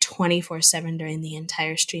talk 24/7 during the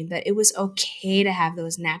entire stream, that it was okay to have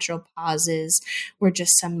those natural pauses where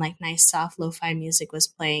just some like nice soft lo-fi music was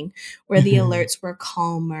playing, where the alerts were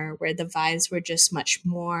calmer, where the vibes were just much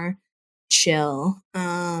more chill.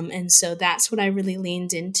 And so that's what I really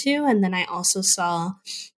leaned into. And then I also saw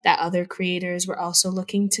that other creators were also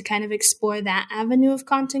looking to kind of explore that avenue of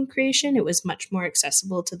content creation. It was much more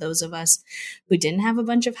accessible to those of us who didn't have a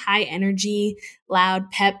bunch of high energy,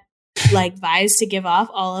 loud, pep like vibes to give off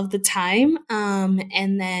all of the time.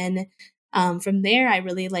 And then from there, I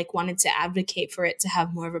really like wanted to advocate for it to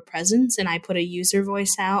have more of a presence. And I put a user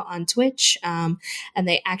voice out on Twitch, and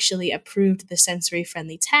they actually approved the sensory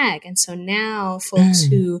friendly tag. And so now folks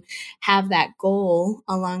who have that goal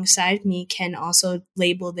alongside me can also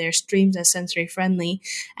label their streams as sensory friendly,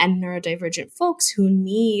 and neurodivergent folks who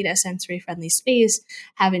need a sensory friendly space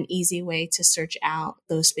have an easy way to search out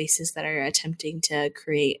those spaces that are attempting to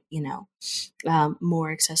create, you know,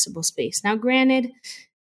 more accessible space. Now, granted,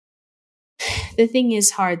 the thing is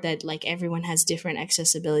hard that like everyone has different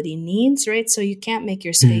accessibility needs, right? So you can't make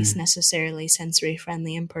your space necessarily sensory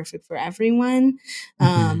friendly and perfect for everyone.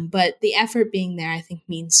 But the effort being there, I think,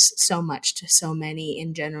 means so much to so many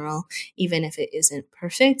in general, even if it isn't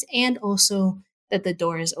perfect. And also that the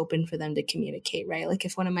door is open for them to communicate, right? Like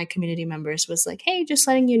if one of my community members was like, hey, just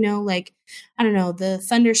letting you know, like, I don't know, the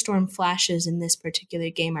thunderstorm flashes in this particular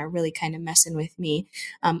game are really kind of messing with me.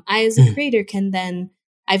 I, as a creator, can then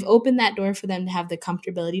I've opened that door for them to have the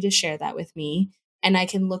comfortability to share that with me. And I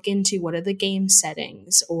can look into what are the game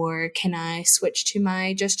settings, or can I switch to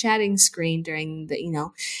my just chatting screen during the, you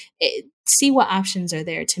know, see what options are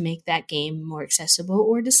there to make that game more accessible,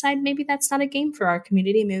 or decide maybe that's not a game for our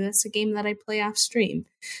community. Maybe that's a game that I play off stream.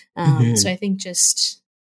 So I think just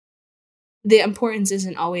the importance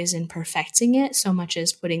isn't always in perfecting it so much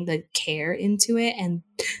as putting the care into it and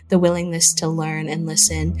the willingness to learn and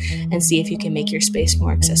listen and see if you can make your space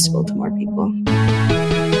more accessible to more people.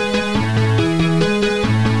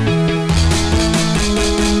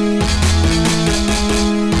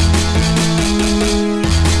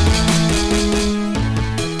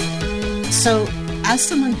 So as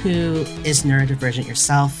someone who is neurodivergent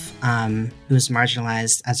yourself, who is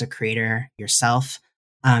marginalized as a creator yourself,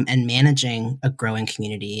 and managing a growing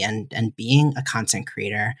community and being a content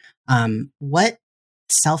creator, what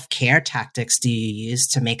self-care tactics do you use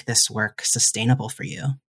to make this work sustainable for you?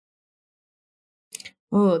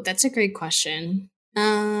 Oh, that's a great question.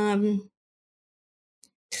 I'm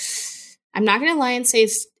not going to lie and say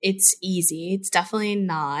it's easy. It's definitely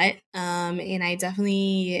not. And I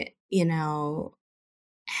definitely, you know,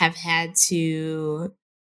 have had to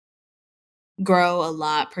grow a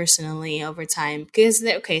lot personally over time, because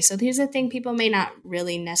okay, so here's the thing people may not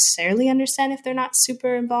really necessarily understand if they're not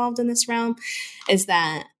super involved in this realm, is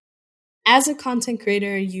that as a content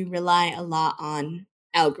creator you rely a lot on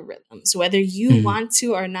algorithms. Whether you want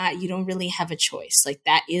to or not, you don't really have a choice. Like,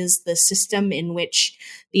 that is the system in which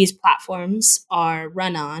these platforms are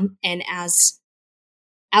run on. And as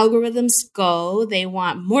algorithms go, they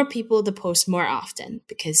want more people to post more often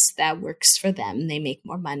because that works for them. They make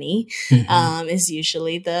more money, is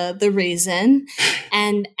usually the reason.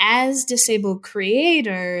 And as disabled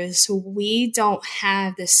creators, we don't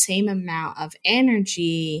have the same amount of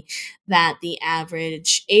energy that the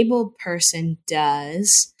average able person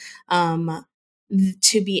does.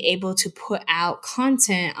 To be able to put out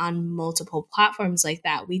content on multiple platforms like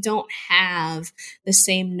that. We don't have the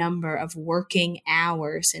same number of working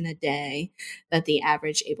hours in a day that the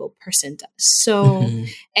average able person does. So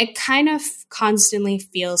it kind of constantly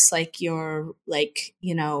feels like you're like,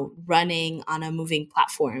 you know, running on a moving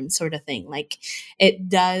platform sort of thing. Like, it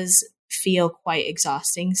does feel quite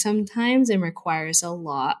exhausting sometimes and requires a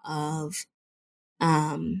lot of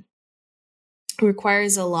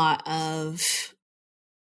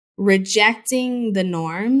rejecting the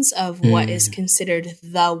norms of what is considered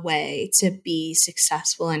the way to be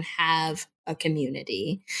successful and have a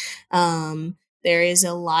community. There is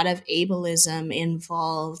a lot of ableism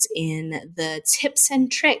involved in the tips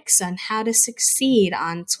and tricks on how to succeed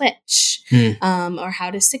on Twitch, or how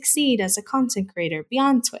to succeed as a content creator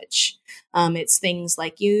beyond Twitch. It's things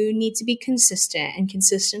like you need to be consistent, and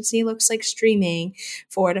consistency looks like streaming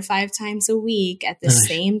 4 to 5 times a week at the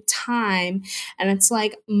same time. And it's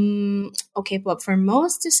like, okay, but for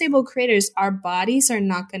most disabled creators, our bodies are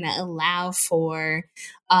not going to allow for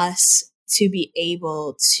us to be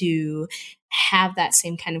able to have that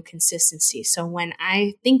same kind of consistency. So when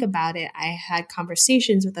I think about it, I had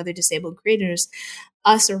conversations with other disabled creators,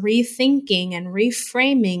 us rethinking and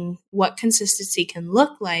reframing what consistency can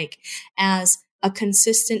look like as a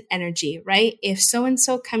consistent energy, right? If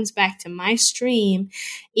so-and-so comes back to my stream,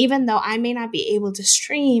 even though I may not be able to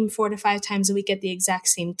stream 4 to 5 times a week at the exact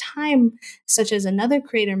same time, such as another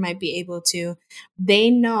creator might be able to, they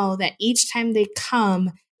know that each time they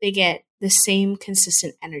come, they get the same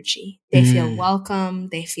consistent energy. They feel welcome.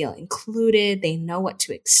 They feel included. They know what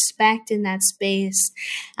to expect in that space,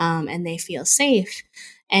 and they feel safe.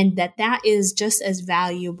 And that is just as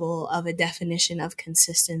valuable of a definition of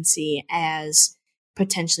consistency as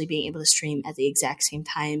potentially being able to stream at the exact same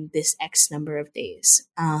time this X number of days.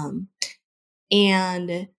 And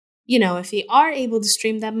you know, if you are able to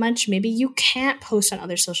stream that much, maybe you can't post on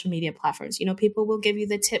other social media platforms. You know, people will give you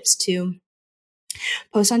the tips to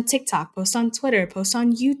post on TikTok, post on Twitter, post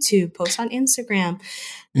on YouTube, post on Instagram.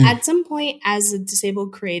 At some point as a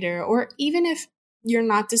disabled creator, or even if you're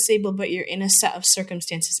not disabled, but you're in a set of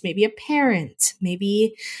circumstances, maybe a parent,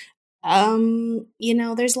 maybe, you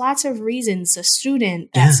know, there's lots of reasons, a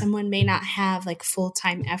student, that someone may not have like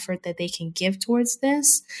full-time effort that they can give towards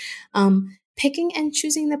this. Picking and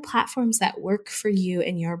choosing the platforms that work for you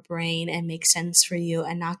and your brain and make sense for you,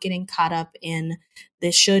 and not getting caught up in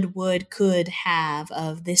the should, would, could, have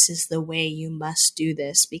of this is the way you must do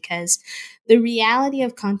this. Because the reality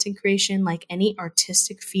of content creation, like any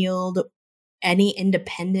artistic field, any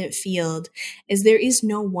independent field, is there is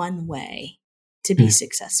no one way to be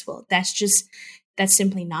successful. That's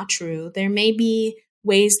simply not true. There may be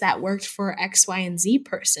ways that worked for X, Y, and Z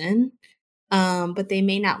person, but they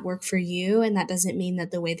may not work for you. And that doesn't mean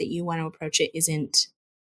that the way that you want to approach it isn't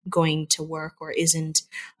going to work or isn't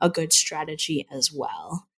a good strategy as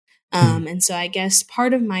well. And so I guess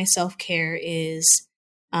part of my self-care is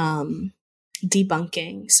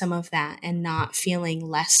debunking some of that and not feeling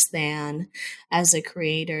less than as a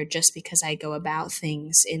creator just because I go about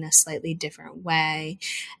things in a slightly different way.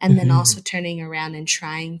 And then also turning around and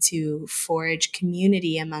trying to forge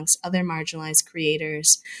community amongst other marginalized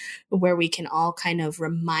creators where we can all kind of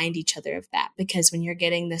remind each other of that. Because when you're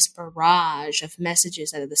getting this barrage of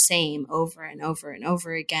messages that are the same over and over and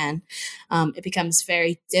over again, it becomes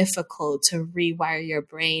very difficult to rewire your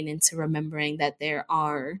brain into remembering that there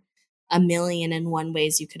are 1,000,001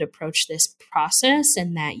 ways you could approach this process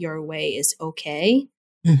and that your way is okay.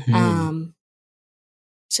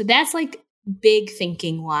 So that's like big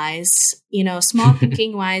thinking wise. You know, small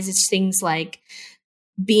thinking wise, it's things like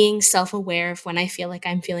being self-aware of when I feel like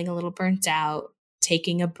I'm feeling a little burnt out,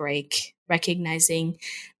 taking a break, recognizing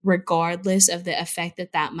regardless of the effect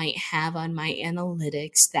that that might have on my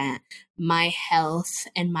analytics, that my health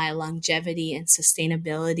and my longevity and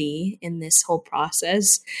sustainability in this whole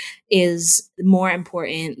process is more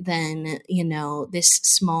important than, you know, this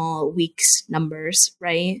small week's numbers,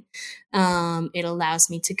 right? It allows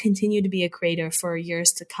me to continue to be a creator for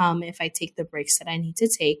years to come if I take the breaks that I need to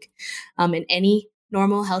take. And any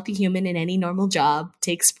normal, healthy human in any normal job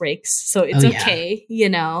takes breaks. So it's okay, you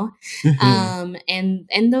know?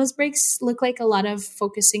 And those breaks look like a lot of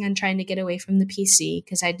focusing on trying to get away from the PC,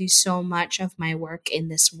 because I do so much of my work in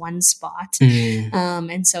this one spot.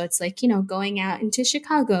 And so it's like, you know, going out into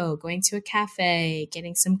Chicago, going to a cafe,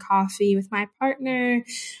 getting some coffee with my partner.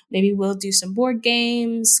 Maybe we'll do some board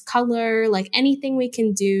games, color, like anything we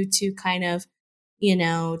can do to kind of, you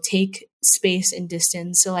know, take space and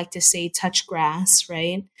distance. So like to say touch grass,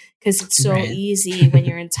 right? Because it's so easy when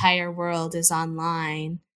your entire world is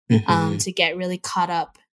online to get really caught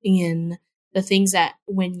up in the things that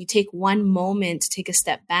when you take one moment to take a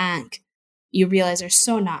step back, you realize are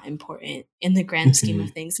so not important in the grand scheme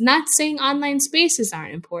of things. Not saying online spaces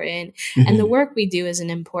aren't important and the work we do isn't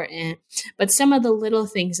important, but some of the little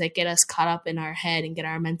things that get us caught up in our head and get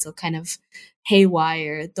our mental kind of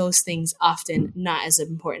haywire, those things often not as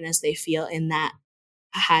important as they feel in that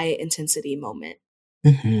high intensity moment.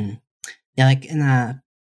 Yeah, like in a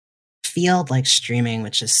field like streaming,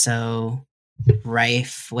 which is so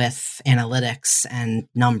rife with analytics and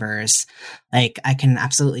numbers, like I can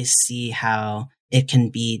absolutely see how it can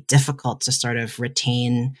be difficult to sort of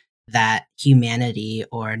retain that humanity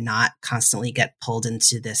or not constantly get pulled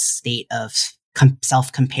into this state of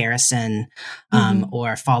self-comparison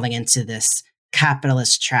or falling into this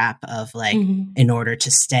capitalist trap of like, in order to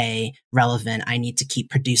stay relevant, I need to keep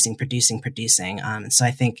producing. So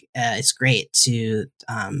I think it's great to,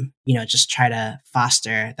 you know, just try to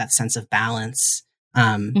foster that sense of balance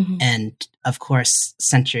and of course,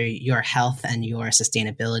 center your health and your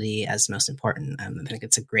sustainability as most important. I think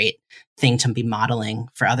it's a great thing to be modeling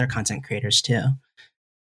for other content creators too.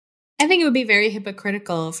 I think it would be very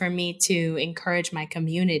hypocritical for me to encourage my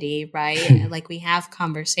community, right? Like we have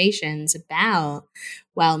conversations about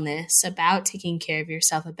wellness, about taking care of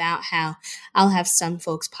yourself, about how I'll have some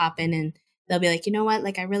folks pop in and they'll be like, you know what?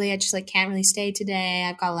 Like I just like can't really stay today.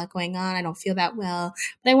 I've got a lot going on. I don't feel that well,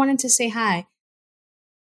 but I wanted to say hi.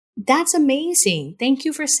 That's amazing. Thank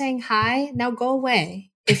you for saying hi. Now go away.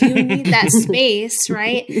 If you need that space,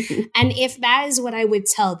 right? And if that is what I would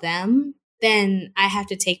tell them, then I have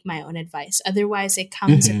to take my own advice. Otherwise, it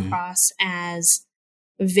comes across as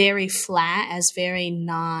very flat, as very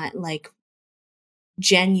not like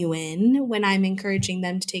genuine when I'm encouraging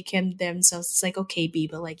them to take care of themselves. It's like, okay, B,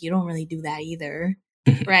 but like you don't really do that either.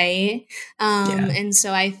 Right. And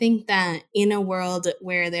so I think that in a world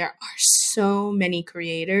where there are so many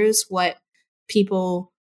creators, what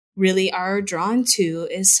people really are drawn to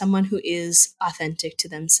is someone who is authentic to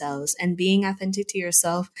themselves, and being authentic to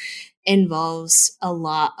yourself involves a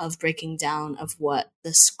lot of breaking down of what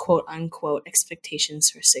this quote unquote expectations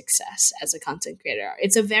for success as a content creator are.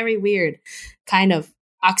 It's a very weird kind of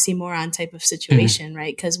oxymoron type of situation,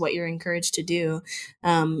 right? Because what you're encouraged to do,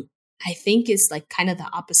 I think is like kind of the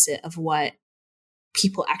opposite of what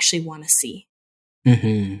people actually want to see.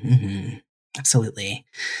 Absolutely.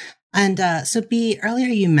 And so B, earlier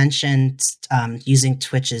you mentioned using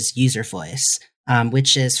Twitch's user voice,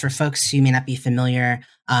 which is for folks who may not be familiar.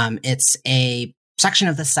 It's a section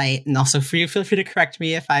of the site, and also feel free to correct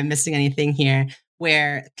me if I'm missing anything here,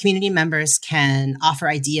 where community members can offer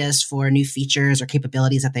ideas for new features or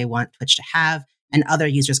capabilities that they want Twitch to have, and other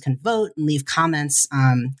users can vote and leave comments,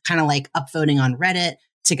 kind of like upvoting on Reddit,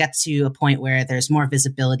 to get to a point where there's more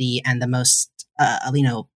visibility and the most,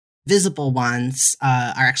 visible ones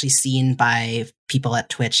are actually seen by people at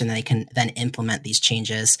Twitch, and they can then implement these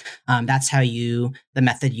changes. That's how the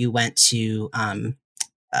method you went to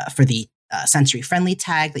for the sensory-friendly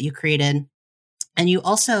tag that you created. And you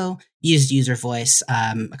also used user voice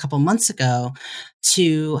a couple months ago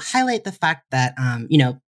to highlight the fact that,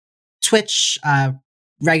 Twitch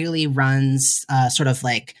regularly runs sort of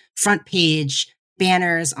like front page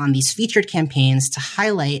banners on these featured campaigns to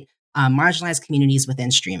highlight marginalized communities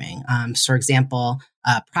within streaming. For example,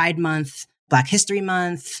 Pride Month, Black History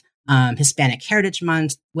Month, Hispanic Heritage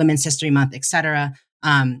Month, Women's History Month, etc.,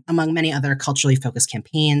 among many other culturally focused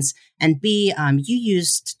campaigns. And B, you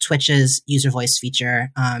used Twitch's user voice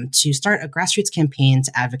feature to start a grassroots campaign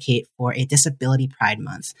to advocate for a Disability Pride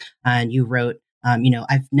Month. And you wrote,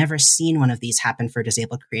 I've never seen one of these happen for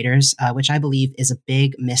disabled creators, which I believe is a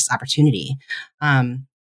big missed opportunity.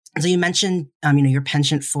 So you mentioned, your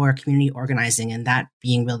penchant for community organizing, and that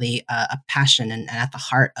being really a passion and at the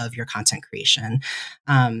heart of your content creation.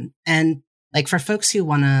 And like for folks who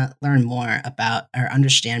want to learn more about or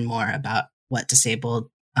understand more about what disabled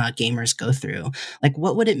gamers go through, like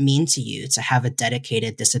what would it mean to you to have a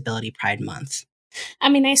dedicated Disability Pride Month? I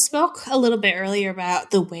mean, I spoke a little bit earlier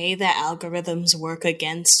about the way that algorithms work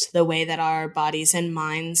against the way that our bodies and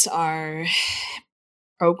minds are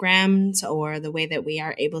programmed or the way that we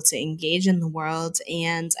are able to engage in the world.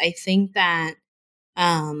 And I think that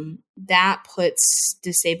that puts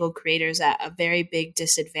disabled creators at a very big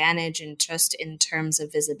disadvantage, and just in terms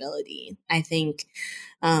of visibility. I think,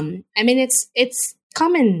 it's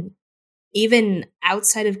common even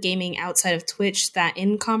outside of gaming, outside of Twitch, that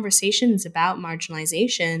in conversations about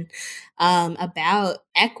marginalization, about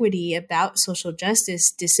equity, about social justice,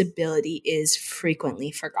 disability is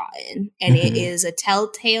frequently forgotten. And it is a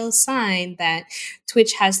telltale sign that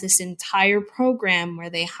Twitch has this entire program where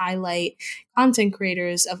they highlight content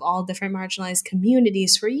creators of all different marginalized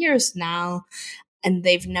communities for years now. And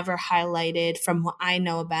they've never highlighted, from what I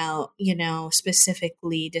know about,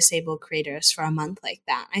 specifically disabled creators for a month like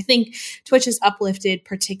that. I think Twitch has uplifted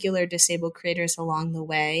particular disabled creators along the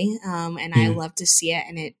way. And I love to see it,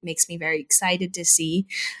 and it makes me very excited to see.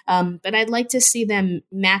 But I'd like to see them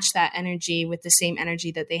match that energy with the same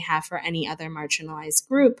energy that they have for any other marginalized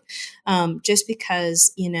group. Just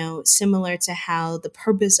because, similar to how the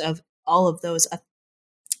purpose of all of those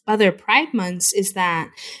other Pride months is that,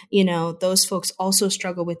 those folks also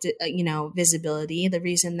struggle with, visibility. The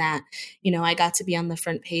reason that, I got to be on the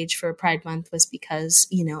front page for Pride Month was because,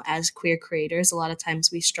 as queer creators, a lot of times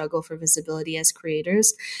we struggle for visibility as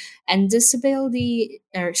creators, and disabled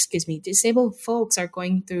folks are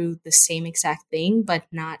going through the same exact thing, but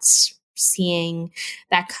not seeing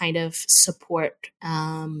that kind of support,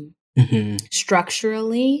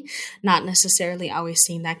 structurally, not necessarily always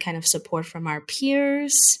seeing that kind of support from our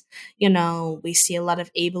peers. We see a lot of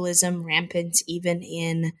ableism rampant even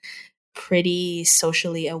in pretty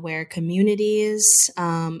socially aware communities.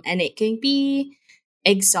 And it can be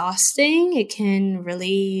exhausting. It can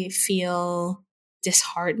really feel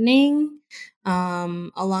disheartening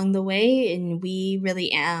along the way. And we really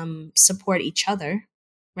support each other,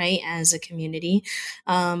 right, as a community.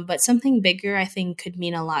 But something bigger, I think, could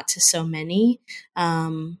mean a lot to so many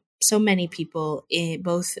people,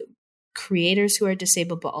 both creators who are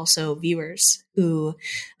disabled, but also viewers who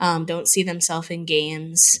don't see themselves in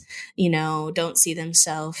games, don't see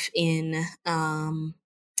themselves in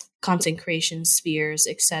content creation spheres,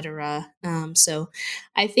 etc. So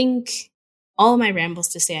I think all of my rambles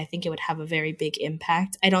to say, I think it would have a very big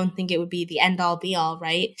impact. I don't think it would be the end all be all,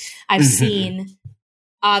 right? I've seen,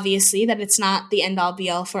 obviously, that it's not the end all be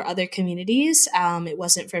all for other communities. It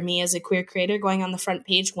wasn't for me as a queer creator. Going on the front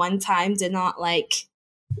page one time did not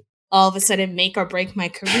all of a sudden make or break my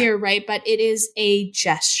career, right? But it is a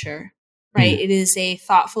gesture, right? It is a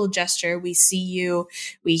thoughtful gesture. We see you,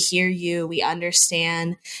 we hear you, we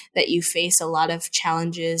understand that you face a lot of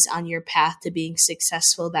challenges on your path to being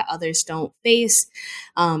successful that others don't face.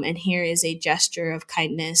 And here is a gesture of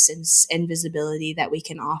kindness and visibility that we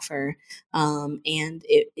can offer. And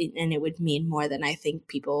it would mean more than I think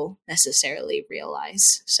people necessarily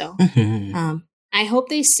realize. So I hope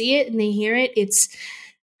they see it and they hear it.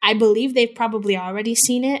 I believe they've probably already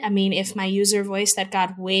seen it. I mean, if my user voice that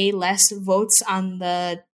got way less votes on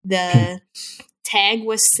the tag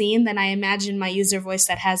was seen, then I imagine my user voice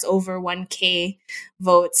that has over 1K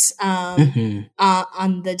votes on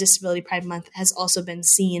the Disability Pride Month has also been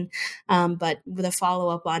seen. But the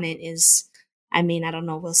follow-up on it is, I don't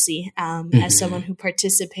know, we'll see. As someone who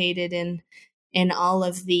participated in all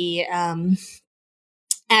of the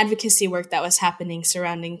advocacy work that was happening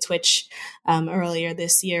surrounding Twitch earlier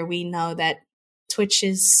this year, we know that Twitch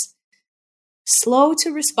is slow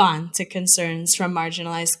to respond to concerns from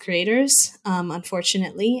marginalized creators,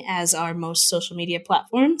 unfortunately, as are most social media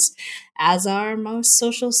platforms, as are most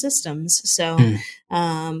social systems. So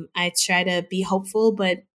I try to be hopeful,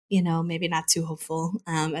 but maybe not too hopeful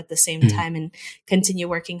at the same time, and continue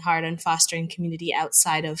working hard on fostering community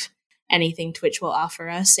outside of anything Twitch will offer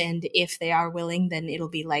us. And if they are willing, then it'll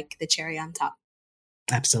be like the cherry on top.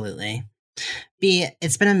 Absolutely. Bea,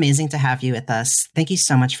 it's been amazing to have you with us. Thank you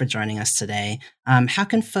so much for joining us today. How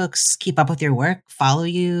can folks keep up with your work, follow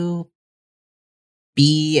you,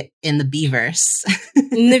 be in the Beaverse?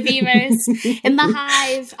 In the Beaverse, in the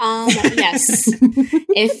Hive. Yes.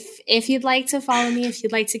 If you'd like to follow me, if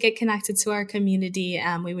you'd like to get connected to our community,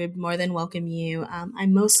 we would more than welcome you.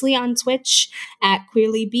 I'm mostly on Twitch at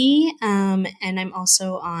QueerlyBea, and I'm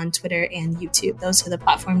also on Twitter and YouTube. Those are the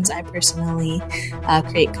platforms I personally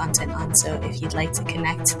create content on. So if you'd like to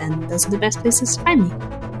connect, then those are the best places to find me.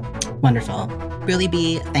 Wonderful.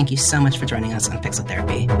 QueerlyBea, thank you so much for joining us on Pixel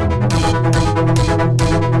Therapy.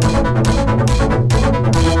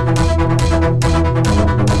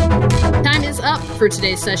 Time is up for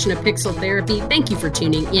today's session of Pixel Therapy. Thank you for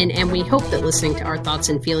tuning in, and we hope that listening to our thoughts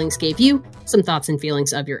and feelings gave you some thoughts and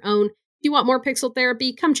feelings of your own. If you want more Pixel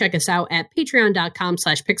Therapy, come check us out at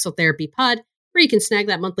patreon.com/pixeltherapypod. where you can snag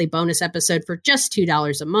that monthly bonus episode for just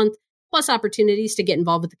 $2 a month, plus opportunities to get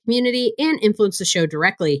involved with the community and influence the show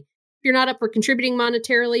directly. If you're not up for contributing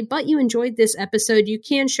monetarily, but you enjoyed this episode, you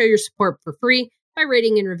can show your support for free by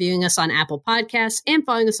rating and reviewing us on Apple Podcasts and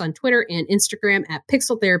following us on Twitter and Instagram at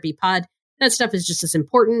Pixel Therapy Pod. That stuff is just as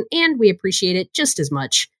important, and we appreciate it just as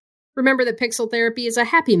much. Remember that Pixel Therapy is a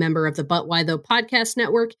happy member of the But Why Though Podcast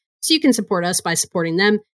Network, so you can support us by supporting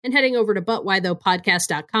them and heading over to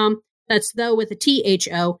butwhythoughpodcast.com. That's though with a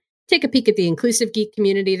THO. Take a peek at the inclusive geek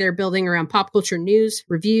community they're building around pop culture news,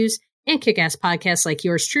 reviews, and kick-ass podcasts like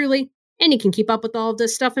yours truly. And you can keep up with all of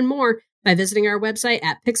this stuff and more by visiting our website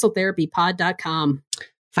at pixeltherapypod.com.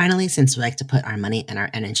 Finally, since we like to put our money and our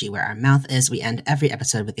energy where our mouth is, we end every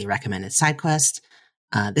episode with a recommended side quest.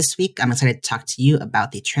 This week, I'm excited to talk to you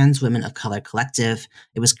about the Trans Women of Color Collective.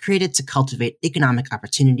 It was created to cultivate economic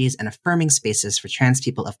opportunities and affirming spaces for trans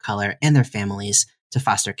people of color and their families to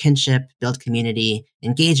foster kinship, build community,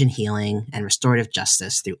 engage in healing, and restorative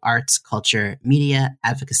justice through arts, culture, media,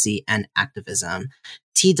 advocacy, and activism.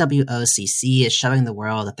 TWOCC is showing the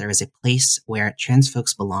world that there is a place where trans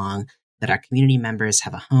folks belong, that our community members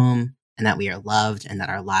have a home, and that we are loved, and that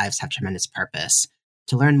our lives have tremendous purpose.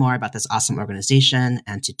 To learn more about this awesome organization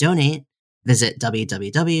and to donate, visit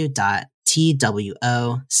www.twocc.us.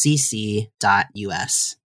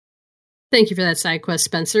 Thank you for that side quest,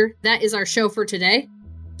 Spencer. That is our show for today.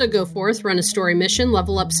 So go forth, run a story mission,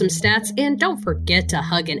 level up some stats, and don't forget to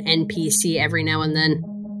hug an NPC every now and then.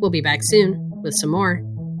 We'll be back soon with some more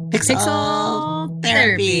Pixel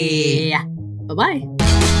Therapy. Bye-bye.